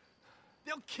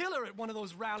kill her at one of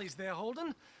those rallies they're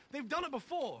holding. They've done it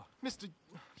before. Mister,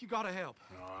 you gotta help.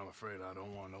 No, I'm afraid I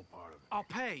don't want no part of it. I'll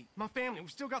pay. My family, we've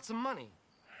still got some money.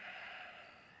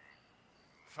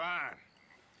 Fine.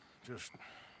 Just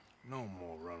no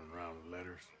more running around with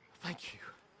letters. Thank you.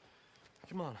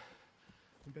 Come on.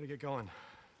 We better get going.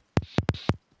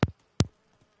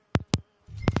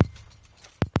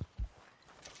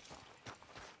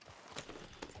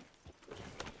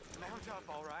 Mount up,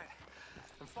 all right,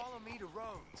 and follow me to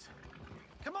Rhodes.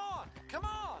 Come on! Come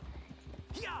on!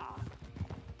 Yeah!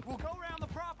 We'll go around the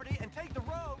property and take the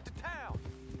road to town.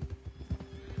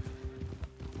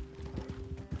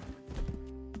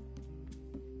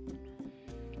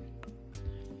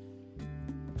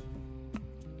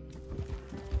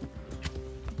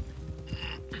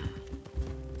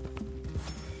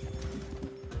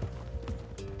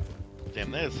 Damn,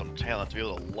 that is some talent to be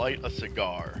able to light a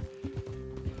cigar.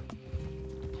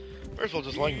 First of all,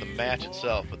 just lighting the match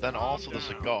itself, but then also the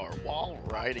cigar while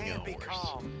riding a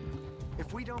horse.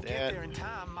 If we don't get there in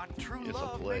time, my true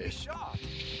love may be shot.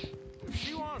 If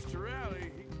she wants to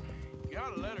rally, you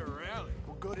gotta let her rally.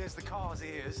 Well, good as the cause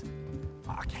is,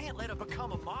 I can't let her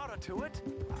become a martyr to it.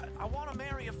 I want to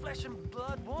marry a flesh and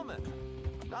blood woman,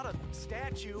 not a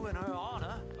statue in her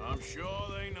honor. I'm sure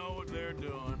they know what they're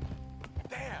doing.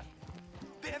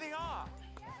 There they are.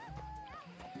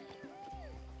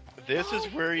 This is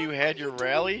where you had your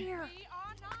rally?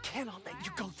 I cannot let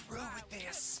you go through with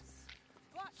this.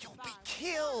 You'll be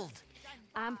killed.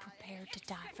 I'm prepared to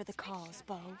die for the cause,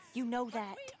 Bo. You know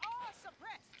that.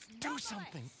 Do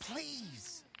something,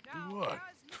 please. Do what?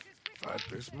 Fight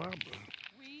this mob?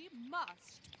 We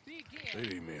must begin. They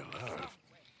leave me alive.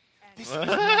 This is not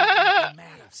a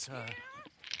matter, sir.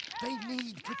 They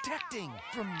need protecting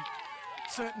from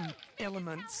certain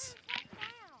elements.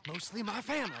 Mostly my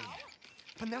family.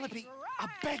 Penelope, I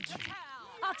beg you.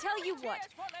 I'll tell you what.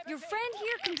 Your friend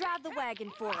here can drive the wagon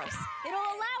for us. It'll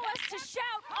allow us to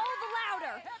shout all the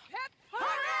louder.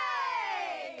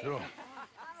 Hooray! Sure.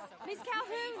 Miss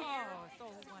Calhoun.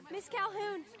 Miss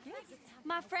Calhoun.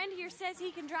 My friend here says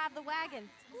he can drive the wagon.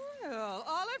 Well,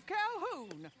 Olive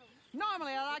Calhoun.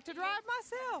 Normally I like to drive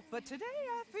myself, but today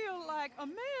I feel like a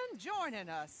man joining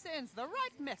us sends the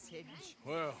right message.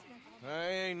 Well, I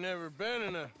ain't never been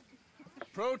in a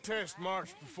protest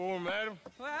march before, madam.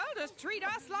 Well, just treat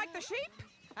us like the sheep,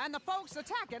 and the folks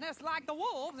attacking us like the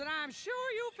wolves, and I'm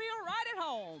sure you'll feel right at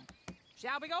home.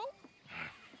 Shall we go?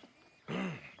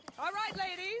 All right,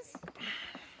 ladies.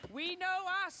 We know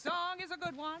our song is a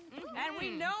good one, and we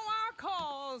know our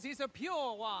cause is a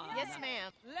pure one. Yes,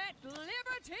 ma'am. Let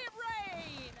liberty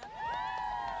reign.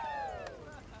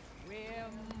 We're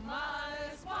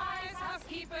mothers, wives,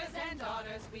 housekeepers, and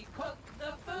daughters. We cook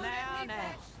the food and we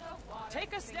fetch the water.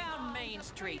 Take us down Main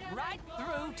Street, right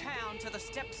through town to the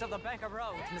steps of the Bank of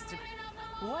Road, Mr.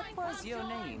 What was your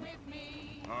name?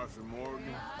 Arthur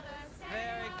Morgan.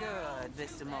 Very good,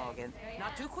 Mr. Morgan.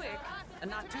 Not too quick and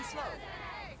not too slow.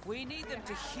 We need them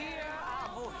to hear our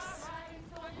voice.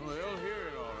 Well, they'll hear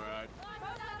it all right.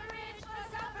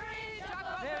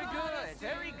 Very good.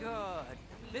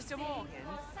 Mr. Morgan,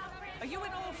 are you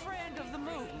an old friend of the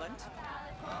movement?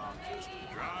 I'm just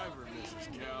a driver, Mrs.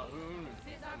 Calhoun,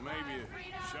 and maybe a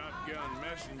shotgun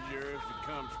messenger if it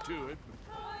comes to it,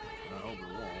 but I hope it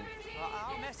won't.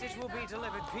 Our message will be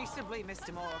delivered peaceably,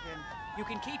 Mr. Morgan. You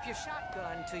can keep your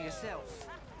shotgun to yourself.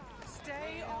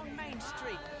 Stay on Main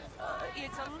Street.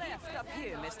 It's a left up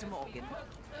here, Mr. Morgan.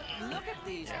 Look at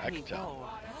these people.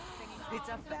 It's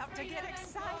about to get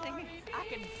exciting. I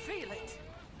can feel it.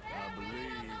 I believe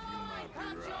you might be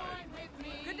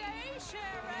right. Good day,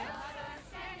 Sheriff.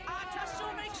 I trust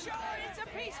you'll make sure it's a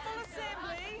peaceful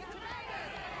assembly.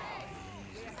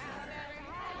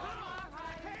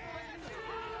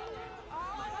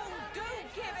 Oh, do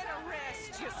give it a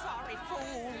rest, you sorry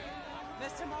fool.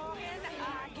 Mr. Morgan,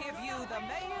 I give you the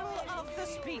male of the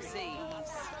species.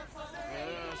 Yeah,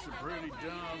 that's a pretty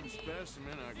dumb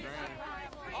specimen, I grant it.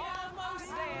 Almost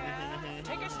there.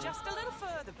 Take us just a little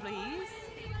further, please.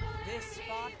 This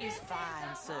spot is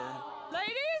fine, sir.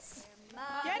 Ladies,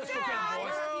 get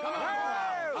down! Come on!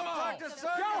 Come on! Go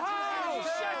home!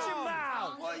 Shut your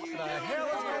mouth! What are you doing? The hell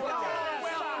is going on?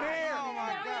 Well, here! Oh,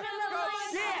 my God. Go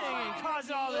shit and cause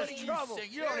all this trouble.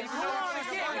 You don't even know what's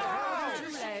going on.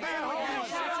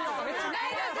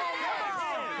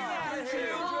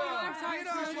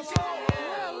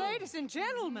 Well, ladies and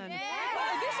gentlemen,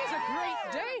 this is a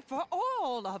great day for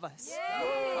all of us.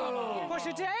 For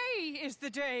today is the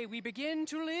day we begin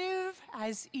to live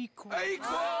as equals.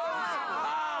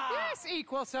 Yes,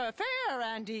 equal, sir. Fair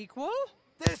and equal.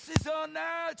 This is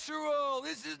unnatural.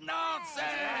 This is nonsense.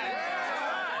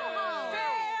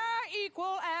 Fair,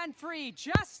 equal, and free,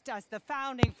 just as the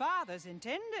Founding Fathers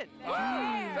intended.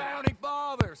 Founding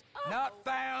fathers, not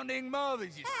founding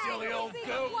mothers, you silly old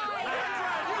goat.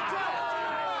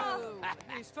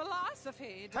 Is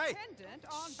philosophy dependent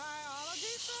on biology?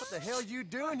 What the hell you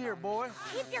doing here, boy?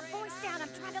 Keep your voice down. I'm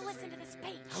trying to listen to the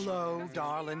speech. Hello,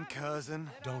 darling cousin.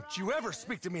 Don't you ever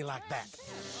speak to me like that.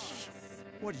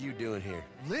 What are you doing here?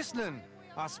 Listening,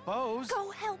 I suppose. Go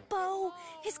help Bo.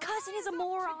 His cousin is a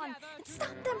moron. And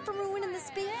stop them from ruining the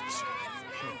speech.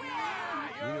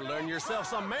 You need to learn yourself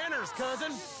some manners,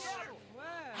 cousin.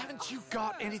 Haven't you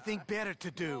got anything better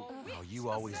to do? Oh, you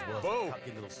always was. Bo,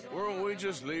 weren't we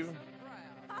just leaving?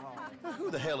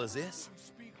 Who the hell is this?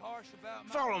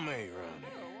 Follow me around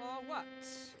here. What?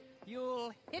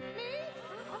 You'll hit me?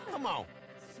 Come on.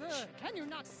 Sir, can you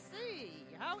not see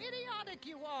how idiotic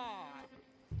you are?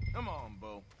 Come on,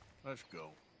 Bo. Let's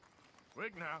go.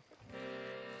 Quick now.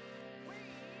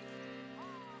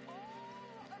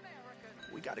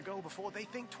 We gotta go before they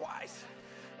think twice.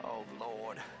 Oh,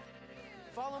 Lord.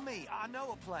 Follow me. I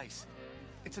know a place.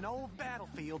 It's an old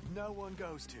battlefield no one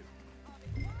goes to.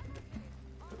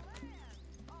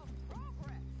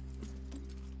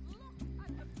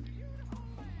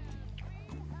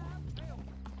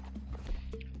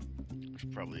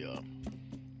 Should probably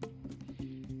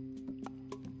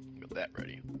get that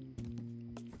ready.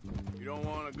 You don't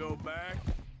want to go back?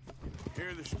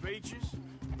 Hear the speeches?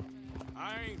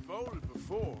 I ain't voted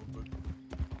before, but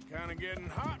kind of getting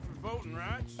hot for voting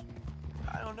rights.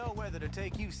 I don't know whether to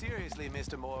take you seriously,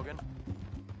 Mr. Morgan.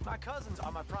 My cousins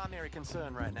are my primary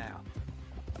concern right now.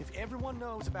 If everyone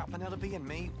knows about Penelope and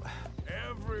me...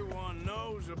 Everyone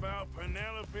knows about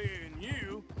Penelope and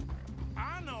you.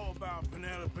 I know about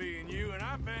Penelope and you, and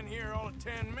I've been here all of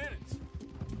 10 minutes.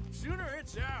 Sooner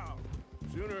it's out,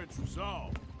 sooner it's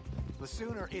resolved. The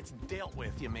sooner it's dealt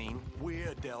with, you mean?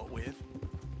 We're dealt with.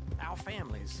 Our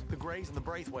families, the Grays and the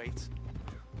Braithwaites,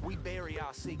 we bury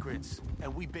our secrets,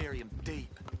 and we bury them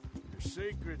deep. Your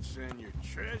secrets and your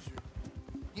treasure.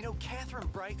 You know, Catherine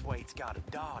Braithwaite's got a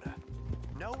daughter.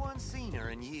 No one's seen her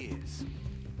in years.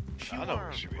 She I know where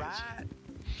weren't she is. right.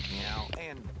 You know,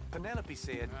 and Penelope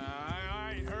said...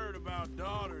 I ain't heard about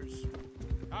daughters.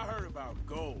 I heard about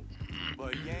gold.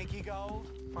 But Yankee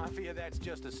gold? I fear that's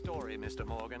just a story, Mr.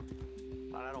 Morgan.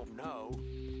 But I don't know.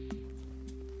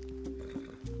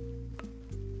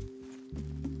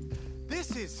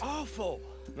 This is awful.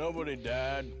 Nobody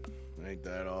died. Ain't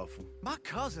that awful? My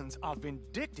cousins are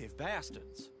vindictive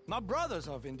bastards. My brothers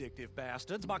are vindictive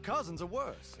bastards. My cousins are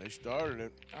worse. They started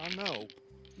it. I know,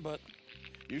 but...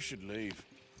 You should leave.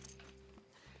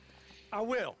 I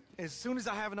will, as soon as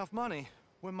I have enough money.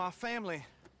 When my family...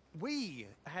 We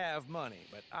have money,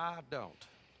 but I don't.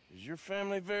 Is your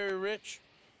family very rich?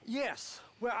 Yes,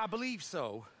 well, I believe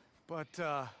so. But,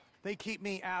 they keep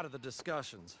me out of the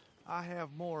discussions. I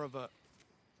have more of a...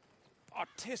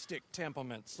 artistic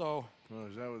temperament, so... Oh,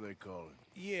 is that what they call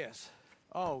it? Yes.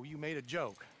 Oh, you made a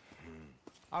joke.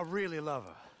 I really love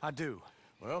her. I do.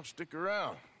 Well, stick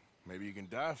around. Maybe you can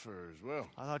die for her as well.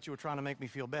 I thought you were trying to make me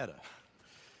feel better.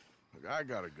 Look, I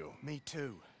gotta go. Me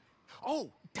too.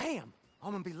 Oh, damn!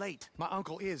 I'm gonna be late. My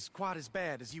uncle is quite as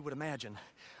bad as you would imagine.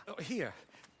 Here,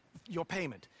 your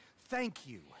payment. Thank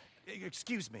you.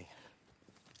 Excuse me.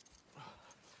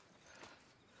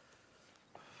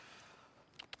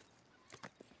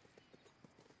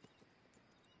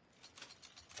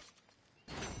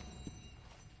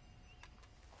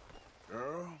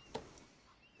 Girl?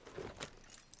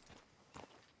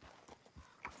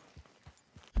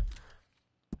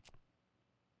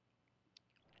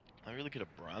 I really get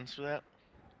a bronze for that?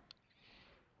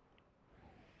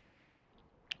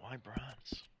 Why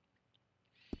bronze?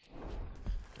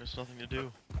 There's nothing to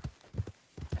do.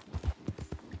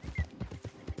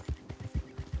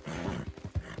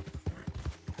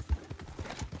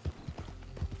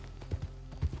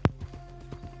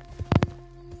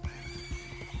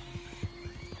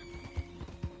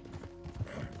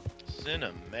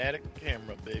 Cinematic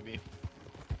camera, baby.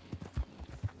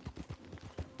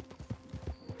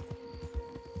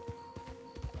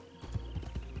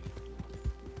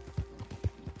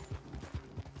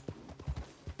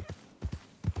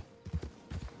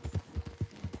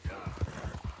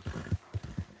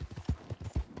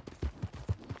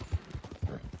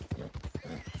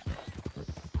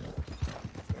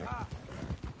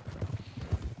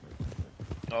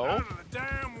 Oh? Out of the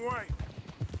damn way!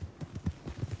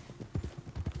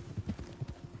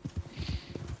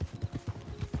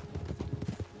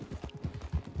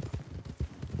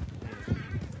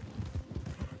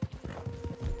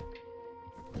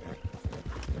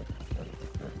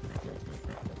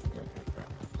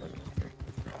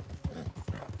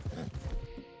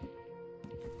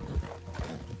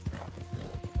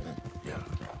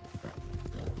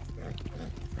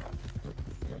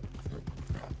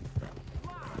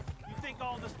 You think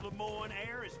all this Lemoyne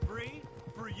air is free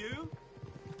for you?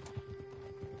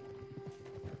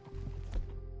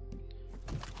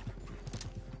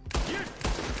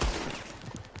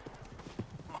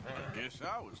 I guess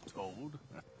I was told.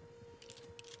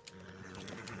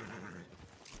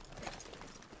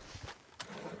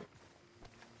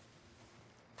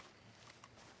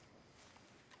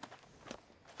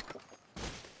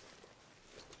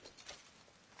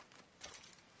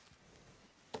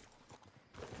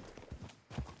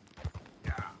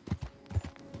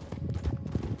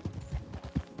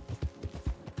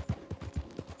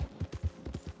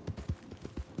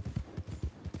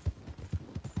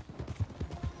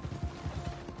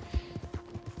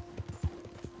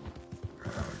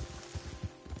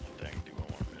 Dang, do I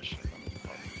want a mission? I'm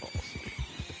about to fall asleep.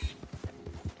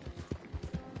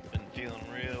 Been feeling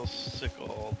real sick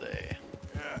all day.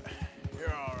 Yeah,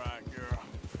 you're alright, girl.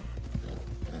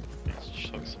 Let's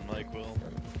chug some NyQuil.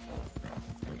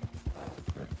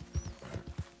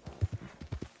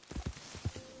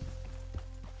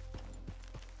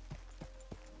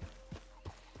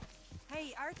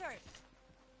 Hey, Arthur.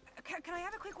 Can I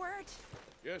have a quick word?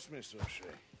 Yes, Miss O'Shea.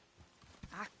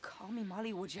 Ah, call me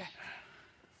Molly, would you?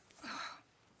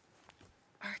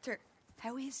 Arthur,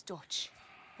 how is Dutch?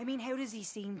 I mean, how does he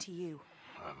seem to you?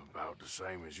 I'm about the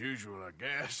same as usual, I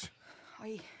guess.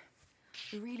 I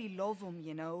really love him,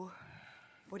 you know.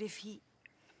 But if he...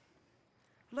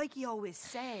 Like he always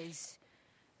says,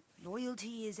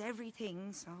 loyalty is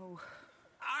everything, so...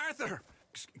 Arthur!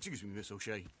 Excuse me, Miss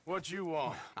O'Shea. What you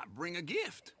want? I bring a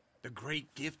gift. The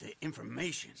great gift of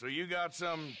information. So you got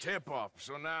some tip-off,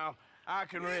 so now I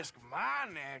can risk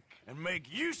my neck and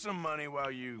make you some money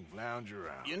while you lounge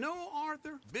around. You know,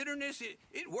 Arthur, bitterness,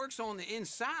 it works on the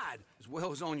inside as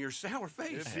well as on your sour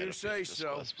face. If you say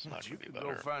so, not you gonna be can go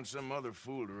better. find some other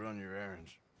fool to run your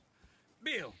errands.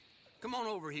 Bill, come on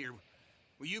over here.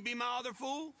 Will you be my other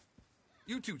fool?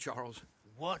 You too, Charles.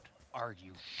 What are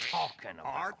you talking about?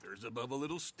 Arthur's above a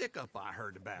little stick-up I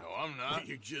heard about. No, I'm not.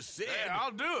 You just said... Hey,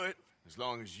 I'll do it, as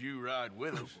long as you ride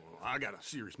with us. I got a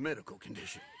serious medical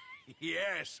condition.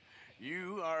 Yes,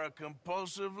 you are a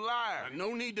compulsive liar.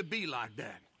 No need to be like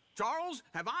that. Charles,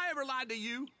 have I ever lied to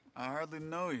you? I hardly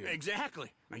know you.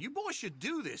 Exactly. Now, you boys should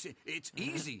do this. It's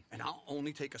easy, and I'll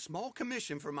only take a small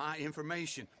commission for my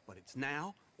information. But it's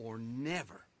now or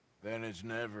never. Then it's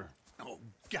never. Oh,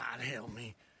 God help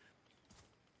me.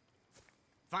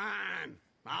 Fine.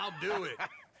 I'll do it.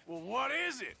 Well, what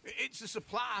is it? It's a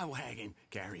supply wagon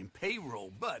carrying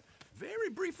payroll, but very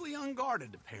briefly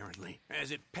unguarded, apparently.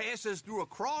 As it passes through a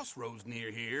crossroads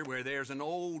near here where there's an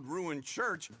old ruined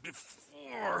church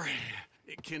before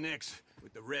it connects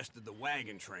with the rest of the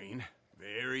wagon train.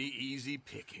 Very easy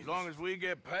pickings. As long as we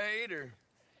get paid or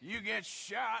you get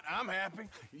shot, I'm happy.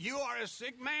 You are a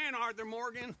sick man, Arthur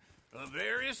Morgan. A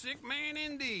very sick man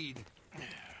indeed.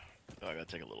 Oh, I gotta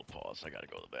take a little pause. I gotta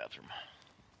go to the bathroom.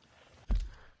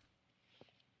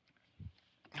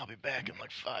 I'll be back in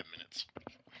like 5 minutes.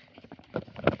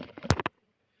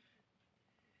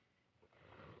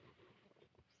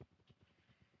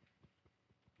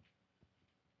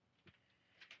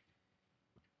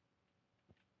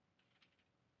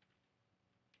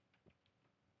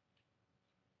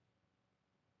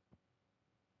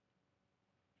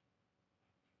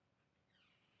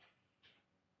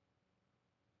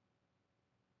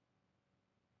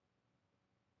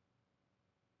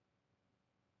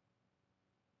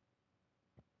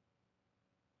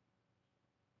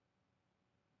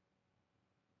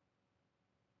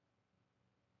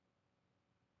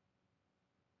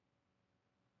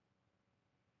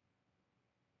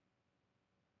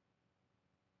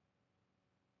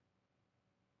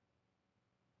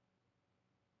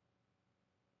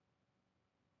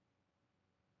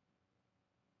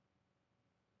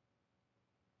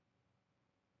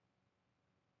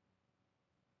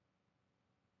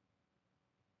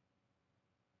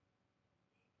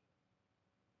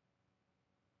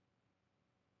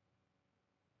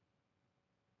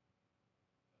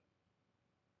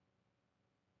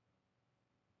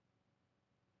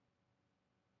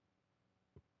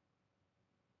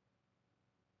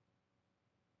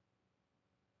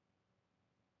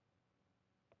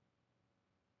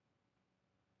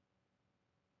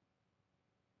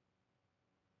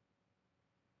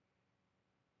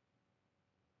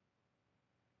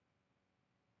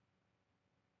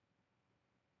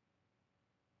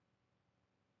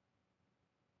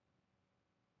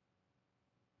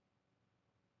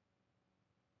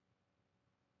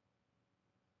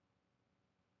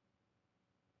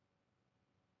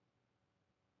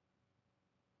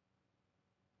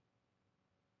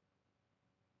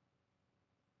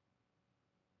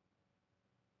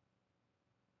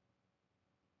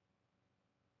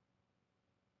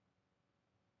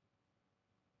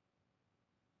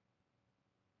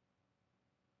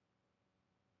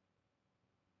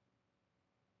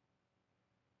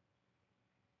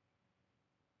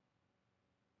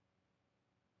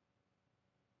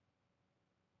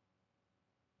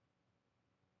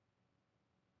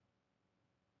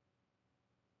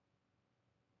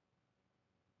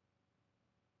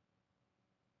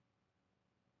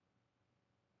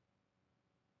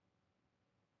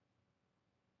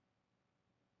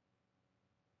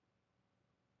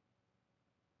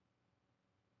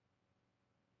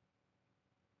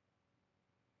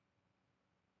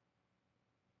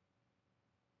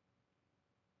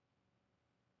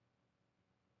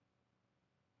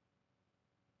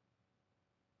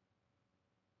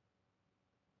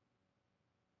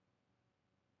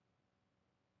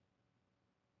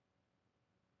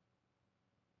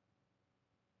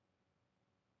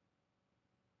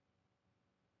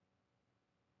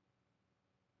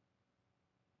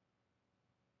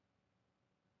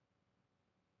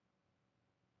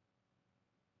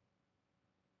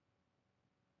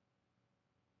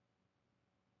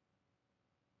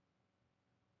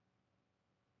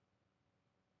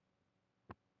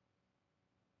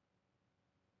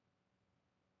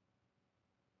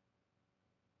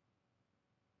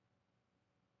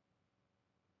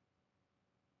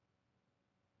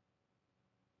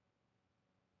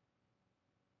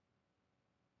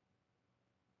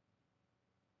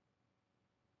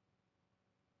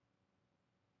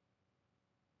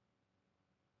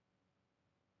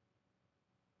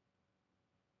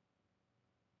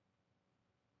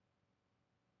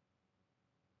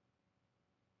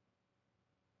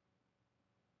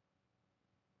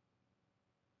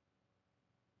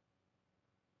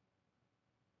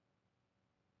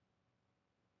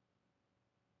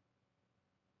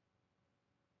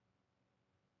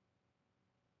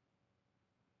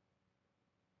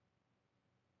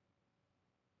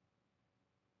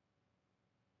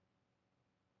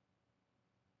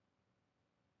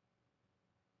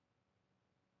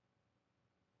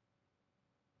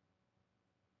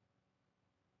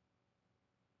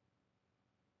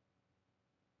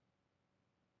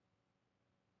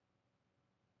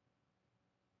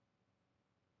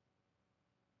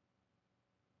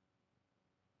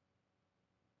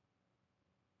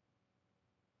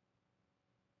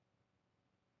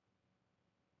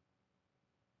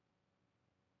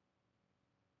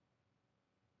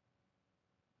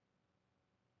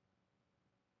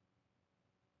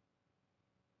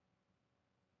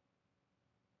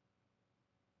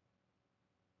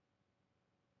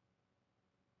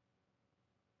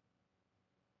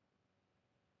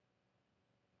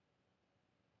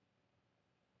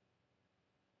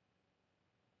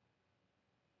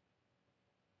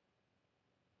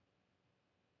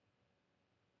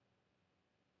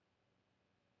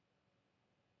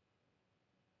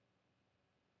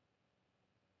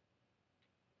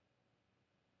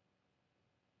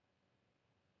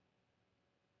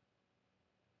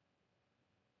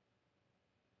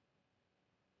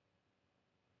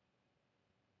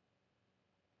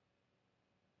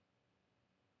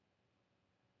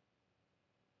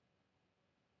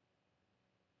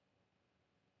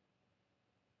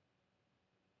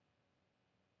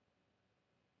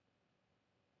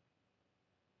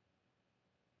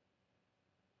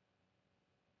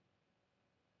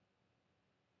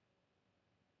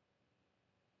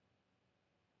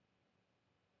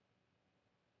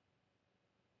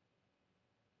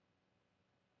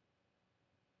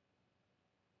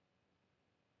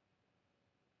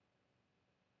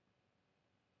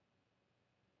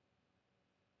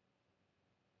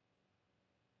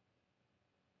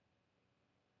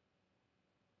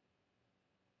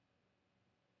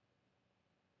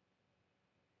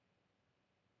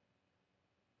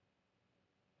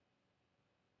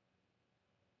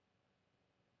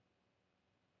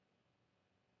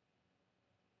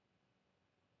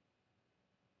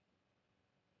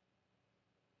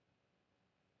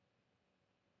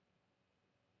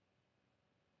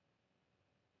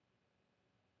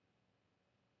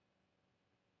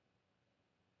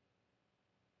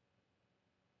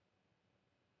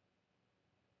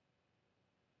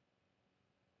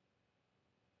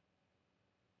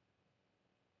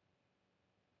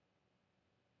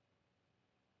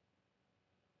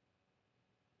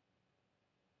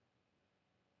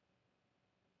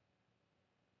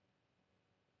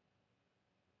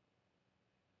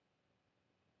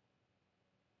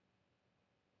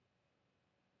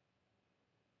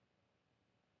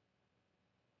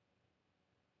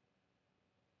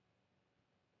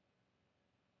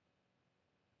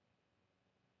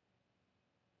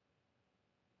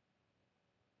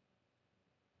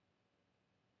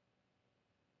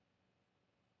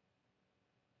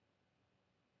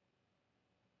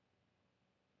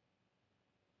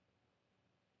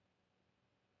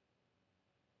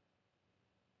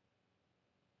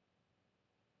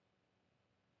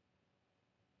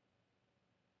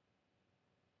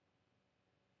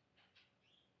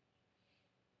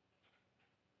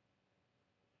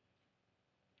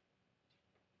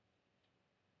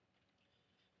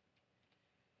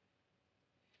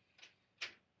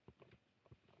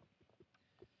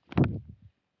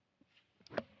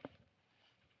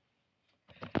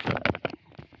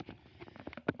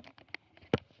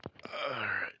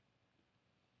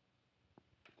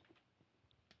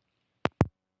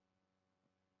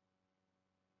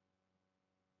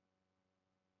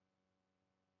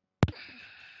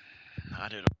 I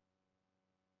did.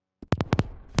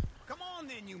 Come on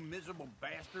then, you miserable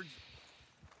bastards.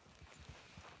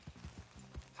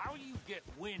 How you get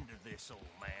wind of this, old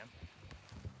man?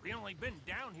 We only been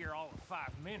down here all of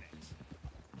 5 minutes.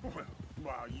 Well,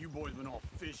 while you boys been off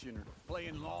fishing or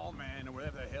playing lawman or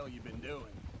whatever the hell you've been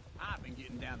doing, I've been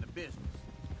getting down to business.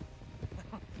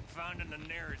 Finding the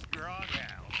nearest grog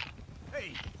house.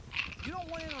 Hey, you don't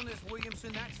want in on this,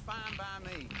 Williamson, that's fine by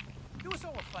me. Do us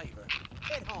all a favor.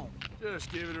 Head home.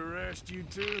 Just give it a rest, you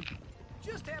two.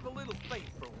 Just have a little faith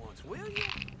for once, will you?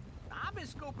 I've been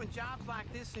scoping jobs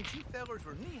like this since you fellers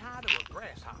were knee-high to a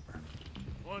grasshopper.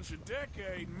 Once a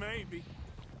decade, maybe.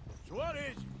 So what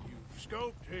is it you've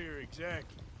scoped here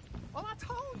exactly? Well, I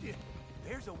told you.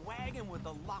 There's a wagon with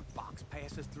a lockbox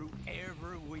passes through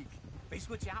every week. They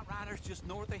switch outriders just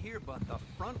north of here, but the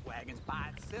front wagon's by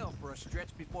itself for a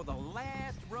stretch before the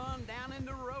last run down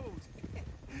into roads.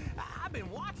 I've been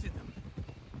watching them.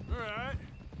 All right.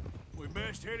 We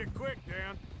best hit it quick,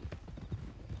 Dan.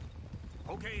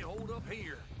 Okay, hold up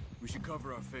here. We should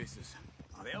cover our faces.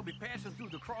 They'll be passing through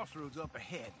the crossroads up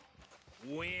ahead.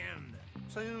 When?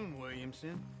 Soon,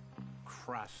 Williamson.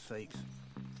 Christ's sakes.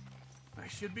 I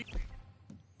should be...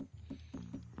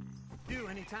 due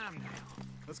any time now.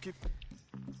 Let's keep...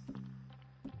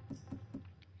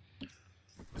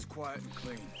 It's quiet and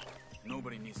clean.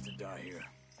 Nobody needs to die here.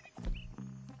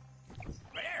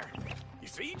 There! You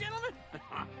see, gentlemen?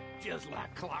 Just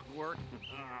like clockwork.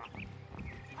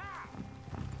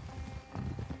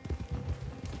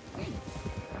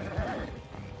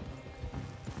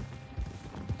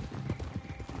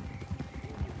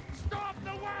 Stop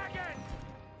the wagon!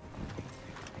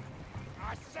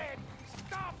 I said,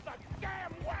 stop the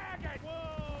damn wagon!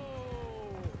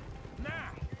 Whoa!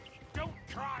 Now, don't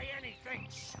try anything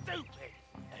stupid,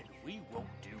 and we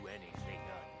won't do anything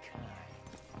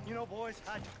unkind. You know, boys,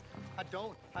 I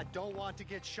don't want to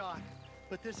get shot,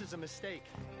 but this is a mistake.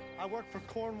 I work for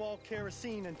Cornwall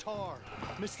Kerosene and Tar,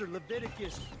 Mr.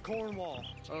 Leviticus Cornwall.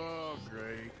 Oh,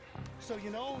 great. So you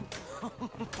know...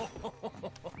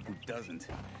 Who doesn't?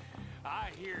 I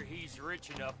hear he's rich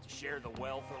enough to share the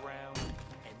wealth around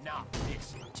and not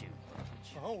miss it too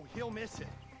much. Oh, he'll miss it.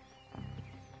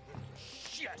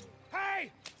 Shit!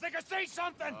 Hey! Think I see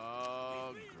something!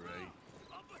 Oh, great.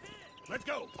 Let's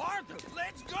go! Arthur,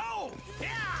 let's go! Yeah!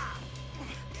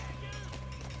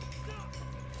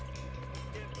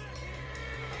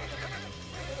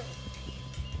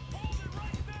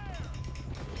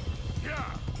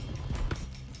 Yeah!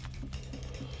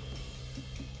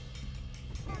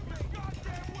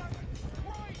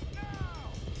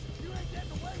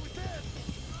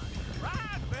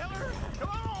 Right, feller! Come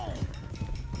on!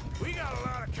 We got a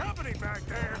lot of company back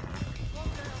there. Slow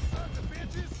down, sons of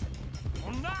bitches!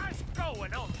 Well, nice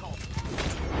going, on top.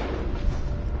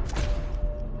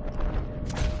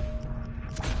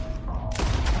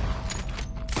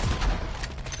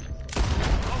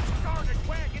 Most started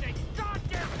wagon in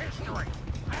goddamn history.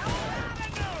 How did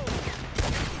I know?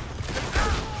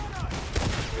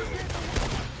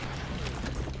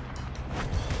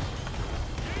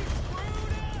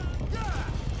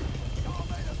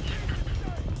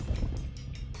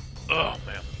 Oh,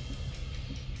 man.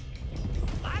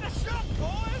 Line us up,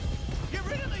 boys! Get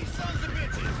rid of these sons of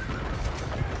bitches!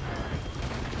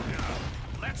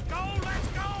 Let's go, let's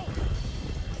go!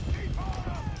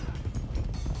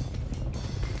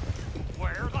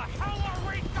 Where the hell are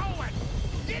we going?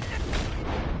 Get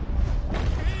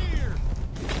Here!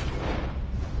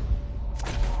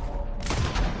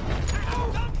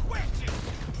 Ow, don't quit you!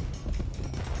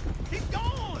 Keep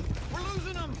going! We're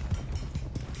losing them!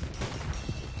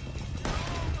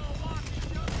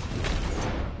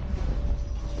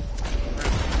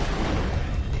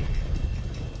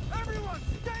 Everyone,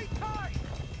 stay tight!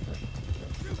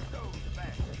 Shoot those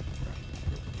bastards!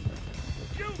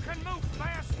 You can move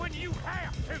fast when you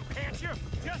have to, can't you?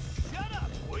 Just shut up,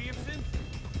 Williamson!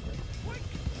 Quick,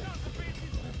 sons of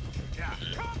bitches! Yeah.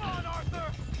 Come on,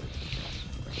 Arthur!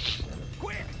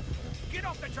 Quick! Get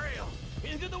off the trail!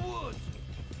 Into the woods!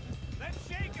 Let's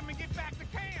shake him and get back to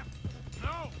camp.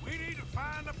 No, we need to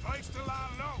find a place to lie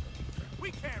low.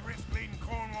 We can't risk leading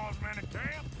Cornwall's men to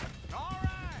camp. All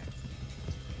right!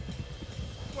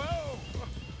 Whoa!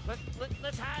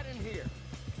 Let's hide in here.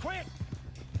 Quick!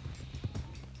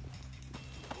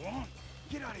 Go on.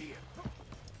 Get out of here.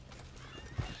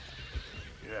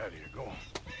 Get out of here. Go on.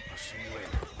 I'll see you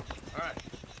later. All right.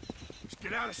 Let's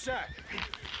get out of sight.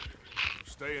 We'll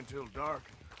stay until dark,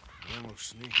 and then we'll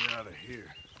sneak out of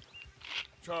here.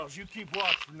 Charles, you keep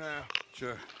watch for now.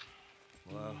 Sure.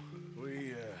 Well,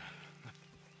 we,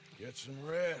 get some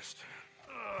rest.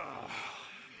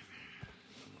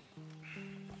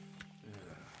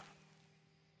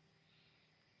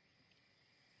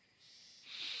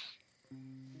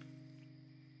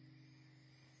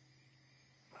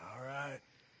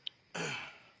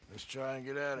 Let's try and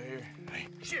get out of here. Hey,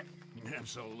 shit!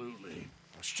 Absolutely.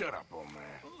 Shut up, old man.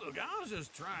 Look, I was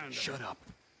just trying to... Shut up.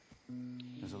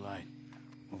 There's a light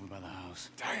over by the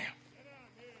house. Damn.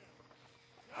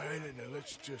 Hey,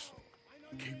 let's just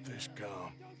keep this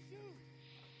calm.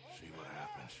 See what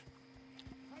happens.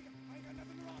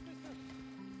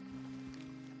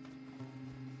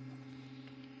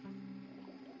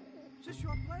 Is this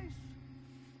your place?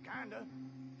 Kinda.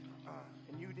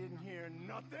 And you didn't hear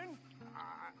nothing?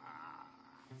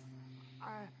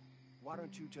 Why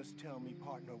don't you just tell me,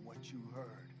 partner, what you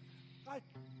heard? Go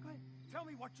ahead. Tell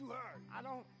me what you heard. I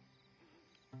don't...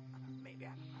 Maybe I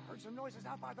heard some noises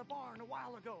out by the barn a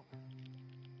while ago.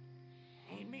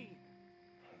 Ain't me.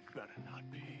 Better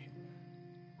not be.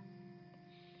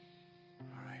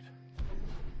 All right.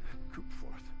 Coop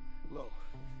forth. Low.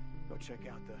 Go check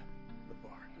out the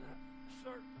barn.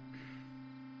 Sir.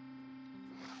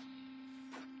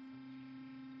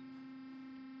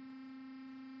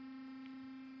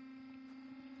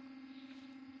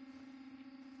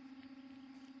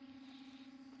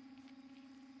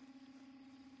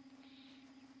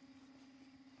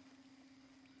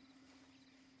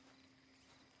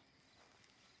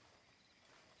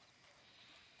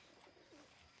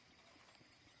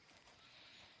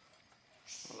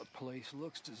 Well, the place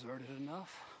looks deserted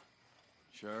enough.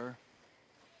 Sure.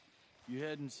 You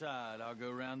head inside, I'll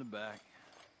go round the back.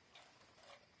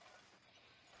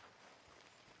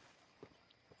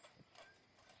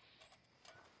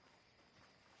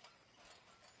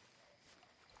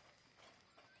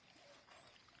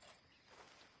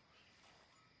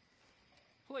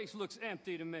 Place looks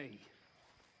empty to me.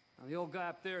 Now, the old guy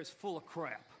up there is full of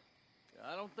crap.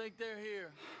 I don't think they're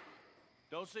here.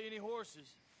 Don't see any horses.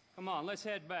 Come on, let's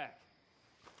head back.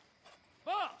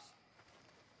 Boss!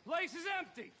 Place is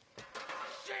empty!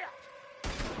 Shit!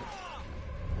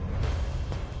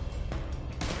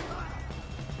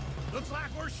 Looks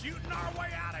like we're shooting our way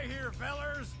out of here,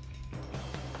 fellers!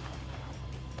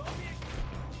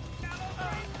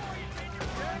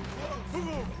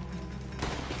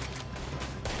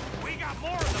 We got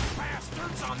more of the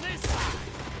bastards on this side!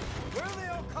 Where are they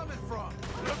all coming from?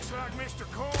 Looks like Mr.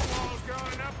 Cornwall's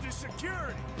gone up to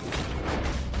security.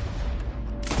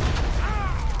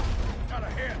 Ah! Got a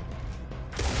hit.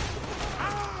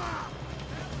 Ah!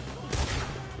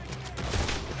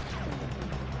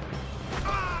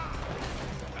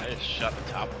 I just shot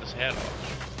the top of his head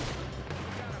off.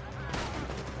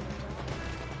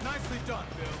 Nicely done,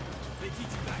 Bill. They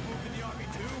teach you that move in the army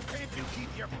too? Can't you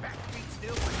keep your back feet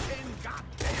still for 10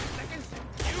 goddamn seconds?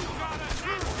 You got us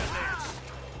into this!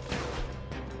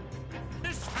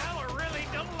 This fella really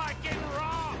don't like getting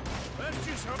raw. Let's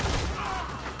just hope...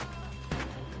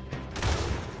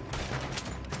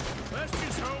 Let's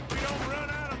just hope we don't run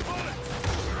out of bullets.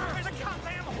 There's a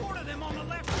goddamn horde of them on the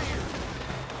left here.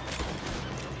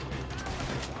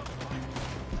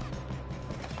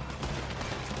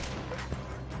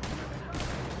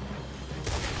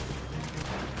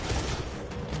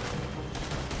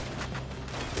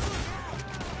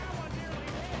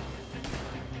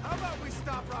 How about we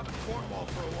stop robbing Cornwall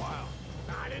for a while?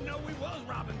 I didn't know we was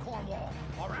robbing Cornwall.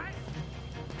 All right?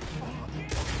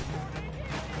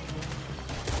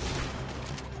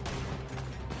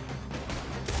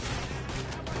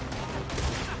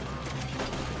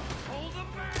 Hold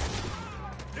them back!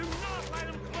 Do not let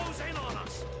them close in on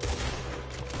us!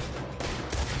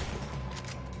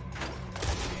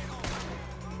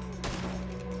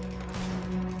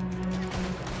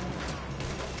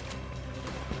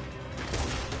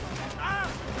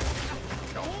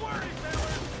 Don't worry,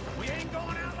 fellas. We ain't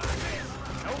going out like this.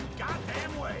 No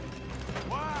goddamn way.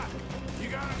 Why? You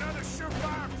got another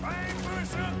surefire plan for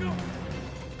us, Uncle?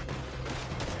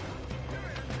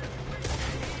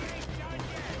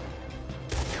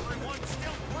 Everyone's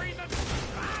still breathing?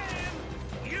 I am.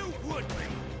 You would be.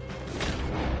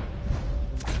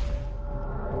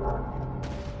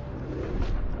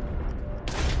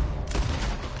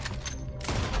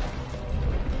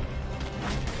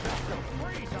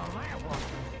 Freeze on that one.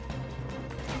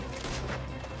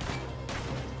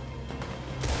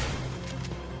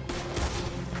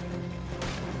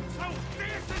 So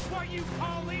this is what you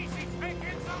call easy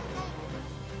pickings, Uncle?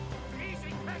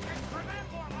 Easy pickings for them,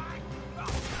 more like.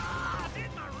 Oh, I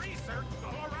did my research,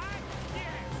 all right?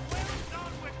 Yes, well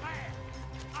done with that.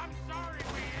 I'm sorry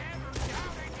we ever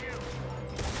doubted you.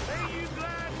 Ain't you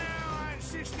glad now I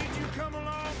insisted you come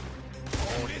along?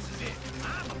 Oh, this is it.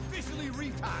 I'm officially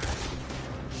retired.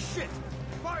 Shit!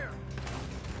 Fire!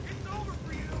 It's over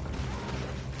for you.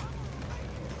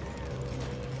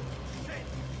 Shit!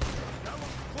 That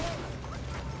was close!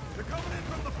 They're coming in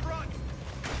from the front!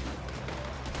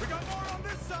 We got more on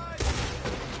this side!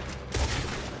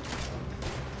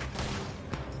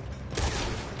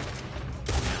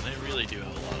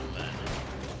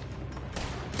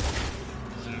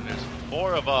 And there's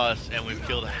 4 of us, and we've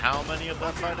killed how many of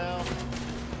them by now?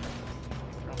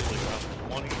 Probably around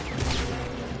 20.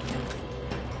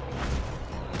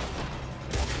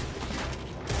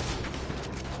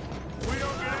 We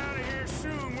don't get out of here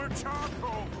soon, we're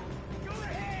charcoal. Go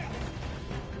ahead.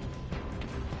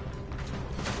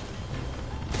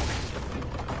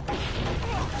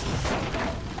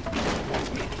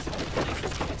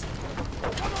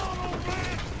 Come on, old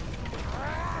man.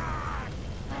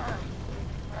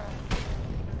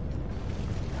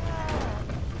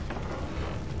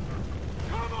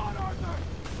 Come on, Arthur.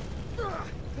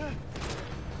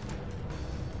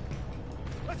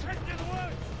 Let's head to the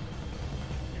woods.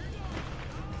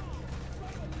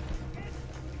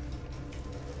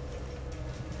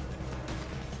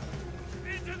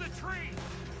 Into the tree!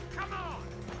 Come on!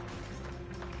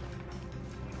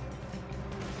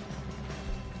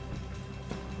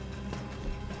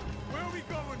 Where are we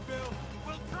going, Bill?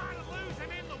 We'll try to lose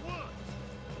him in the woods.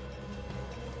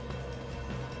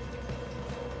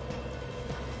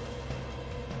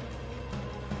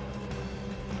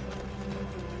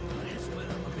 Let's split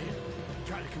up a bit.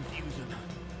 Try to confuse him.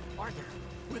 Arthur,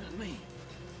 with me.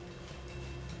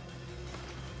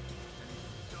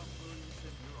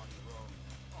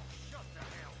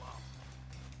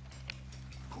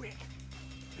 Quick!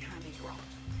 Behind these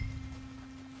rocks.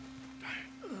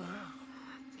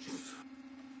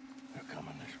 They're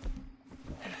coming this way.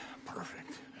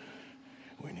 Perfect.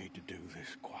 We need to do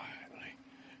this quietly.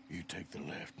 You take the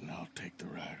left and I'll take the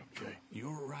right, okay?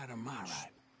 Your right or my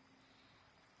right?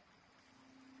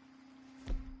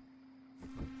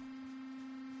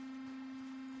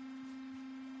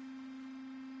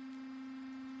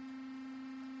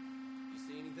 You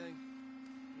see anything?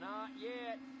 Not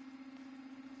yet.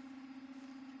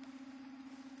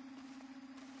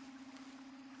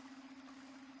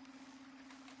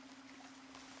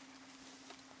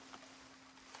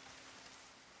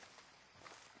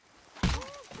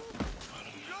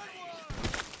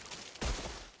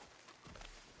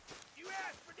 You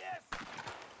asked for this!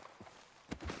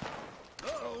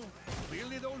 Uh-oh.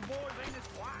 Clearly those boys ain't as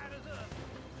quiet as us.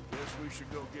 Guess we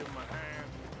should go give them a hand.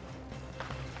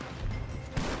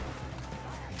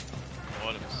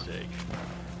 What a mistake.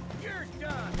 You're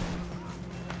done!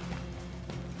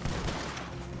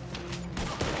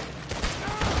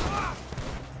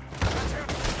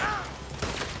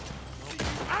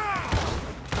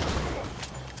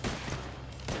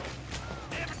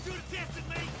 Never should have tested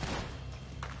me.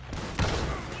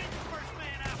 You're the first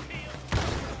man I've killed.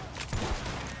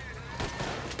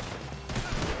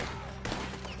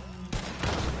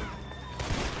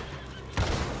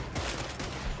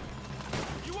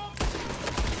 You won't.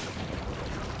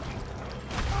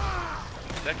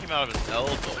 That came out of his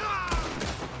elbow.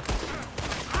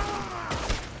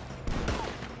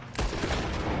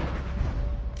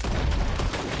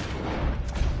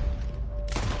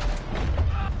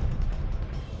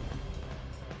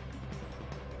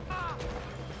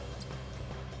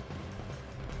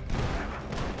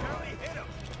 Tony, hit him!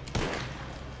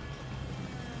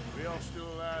 We all still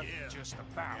alive? Yeah, just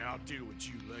about. Yeah, I'll deal with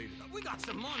you later. We got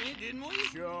some money, didn't we?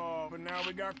 Sure, but now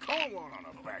we got Cornwall on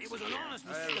our backs. It was an again. honest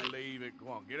Hey, mistake. leave it. Go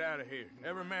on, get out of here.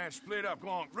 Every man split up. Go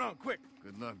on, run quick.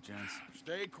 Good luck, gents.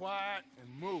 Stay quiet and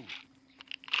move.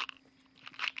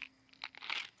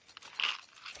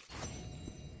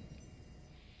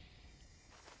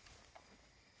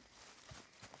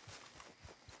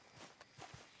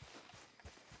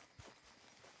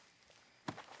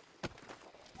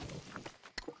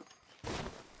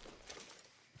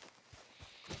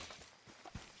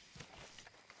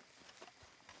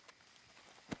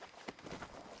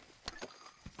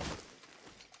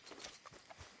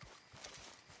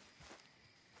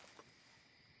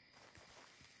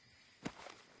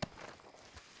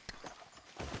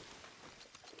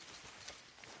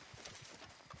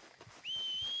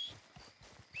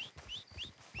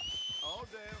 All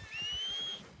down.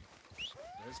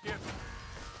 Let's get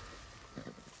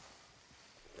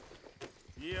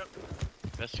Yep.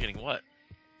 Investigating what?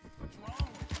 What's wrong?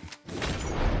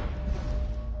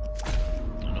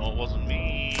 No, it wasn't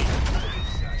me.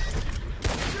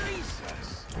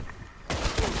 Jesus!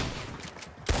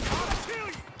 I'll kill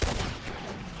you!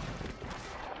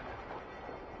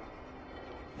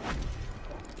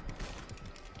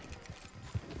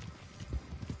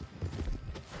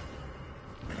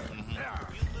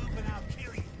 You move and I'll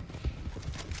kill you.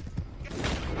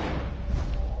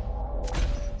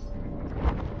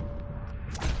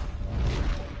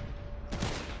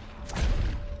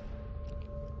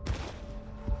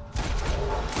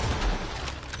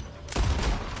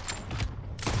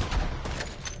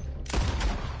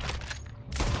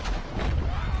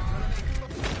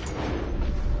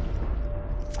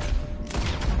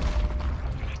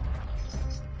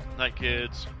 Night,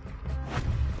 kids.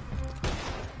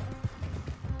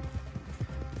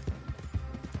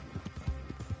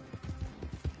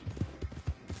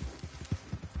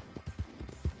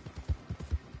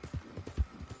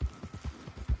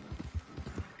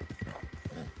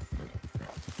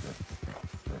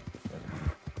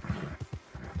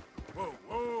 Whoa,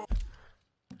 whoa.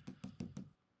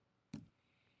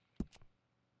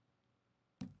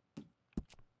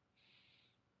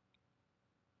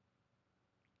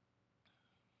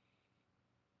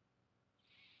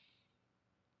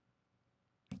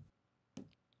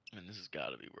 And this has got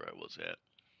to be where I was at.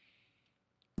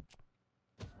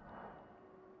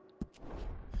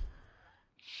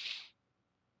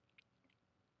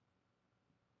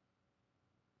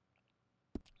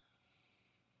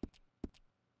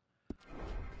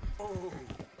 Oh.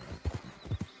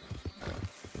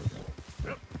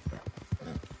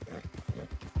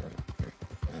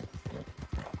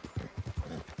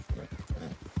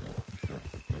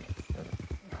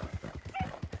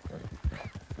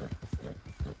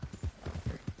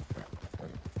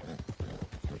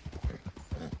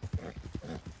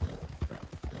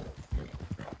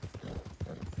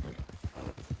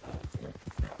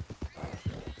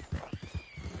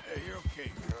 Hey, you're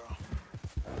okay, girl.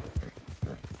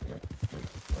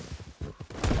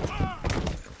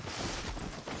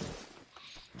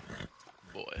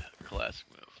 Boy, classic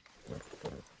move.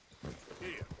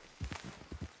 Here.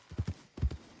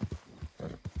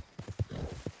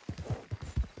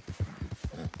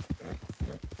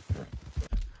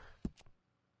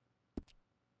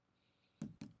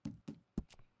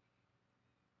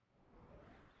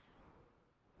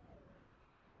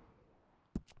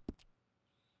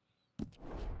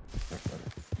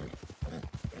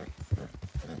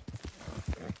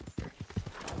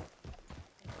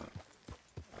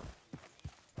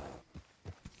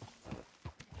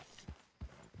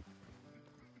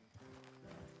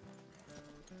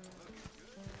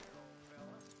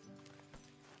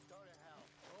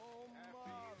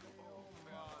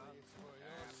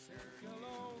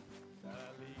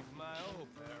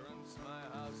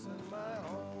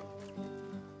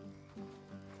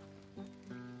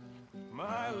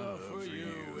 My love for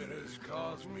you, it has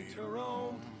caused me to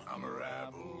roam. I'm a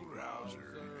rabble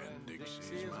rouser, and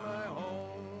Dixie's my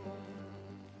home.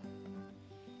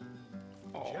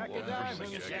 Oh, Jack well, of we're diamonds,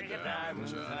 singing. Jack of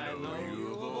diamonds, I know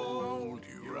you of old.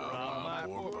 You rob my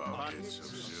poor pockets of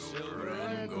silver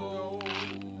and gold.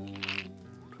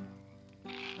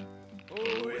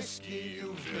 Oh, whiskey,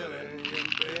 you villain,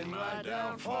 you've been my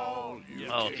downfall.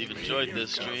 Well, if you've enjoyed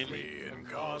this stream, and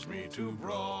caused me to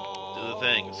brawl. do the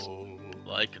things.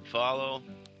 Like and follow.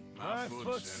 My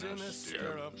foot's in a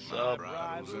stirrup, Sub, my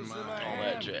bridle's in my all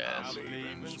that hand. jazz. I'm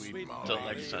leaving sweet Till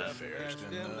next time, fairest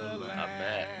in the I'm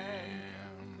back. land.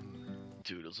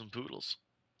 Toodles and poodles.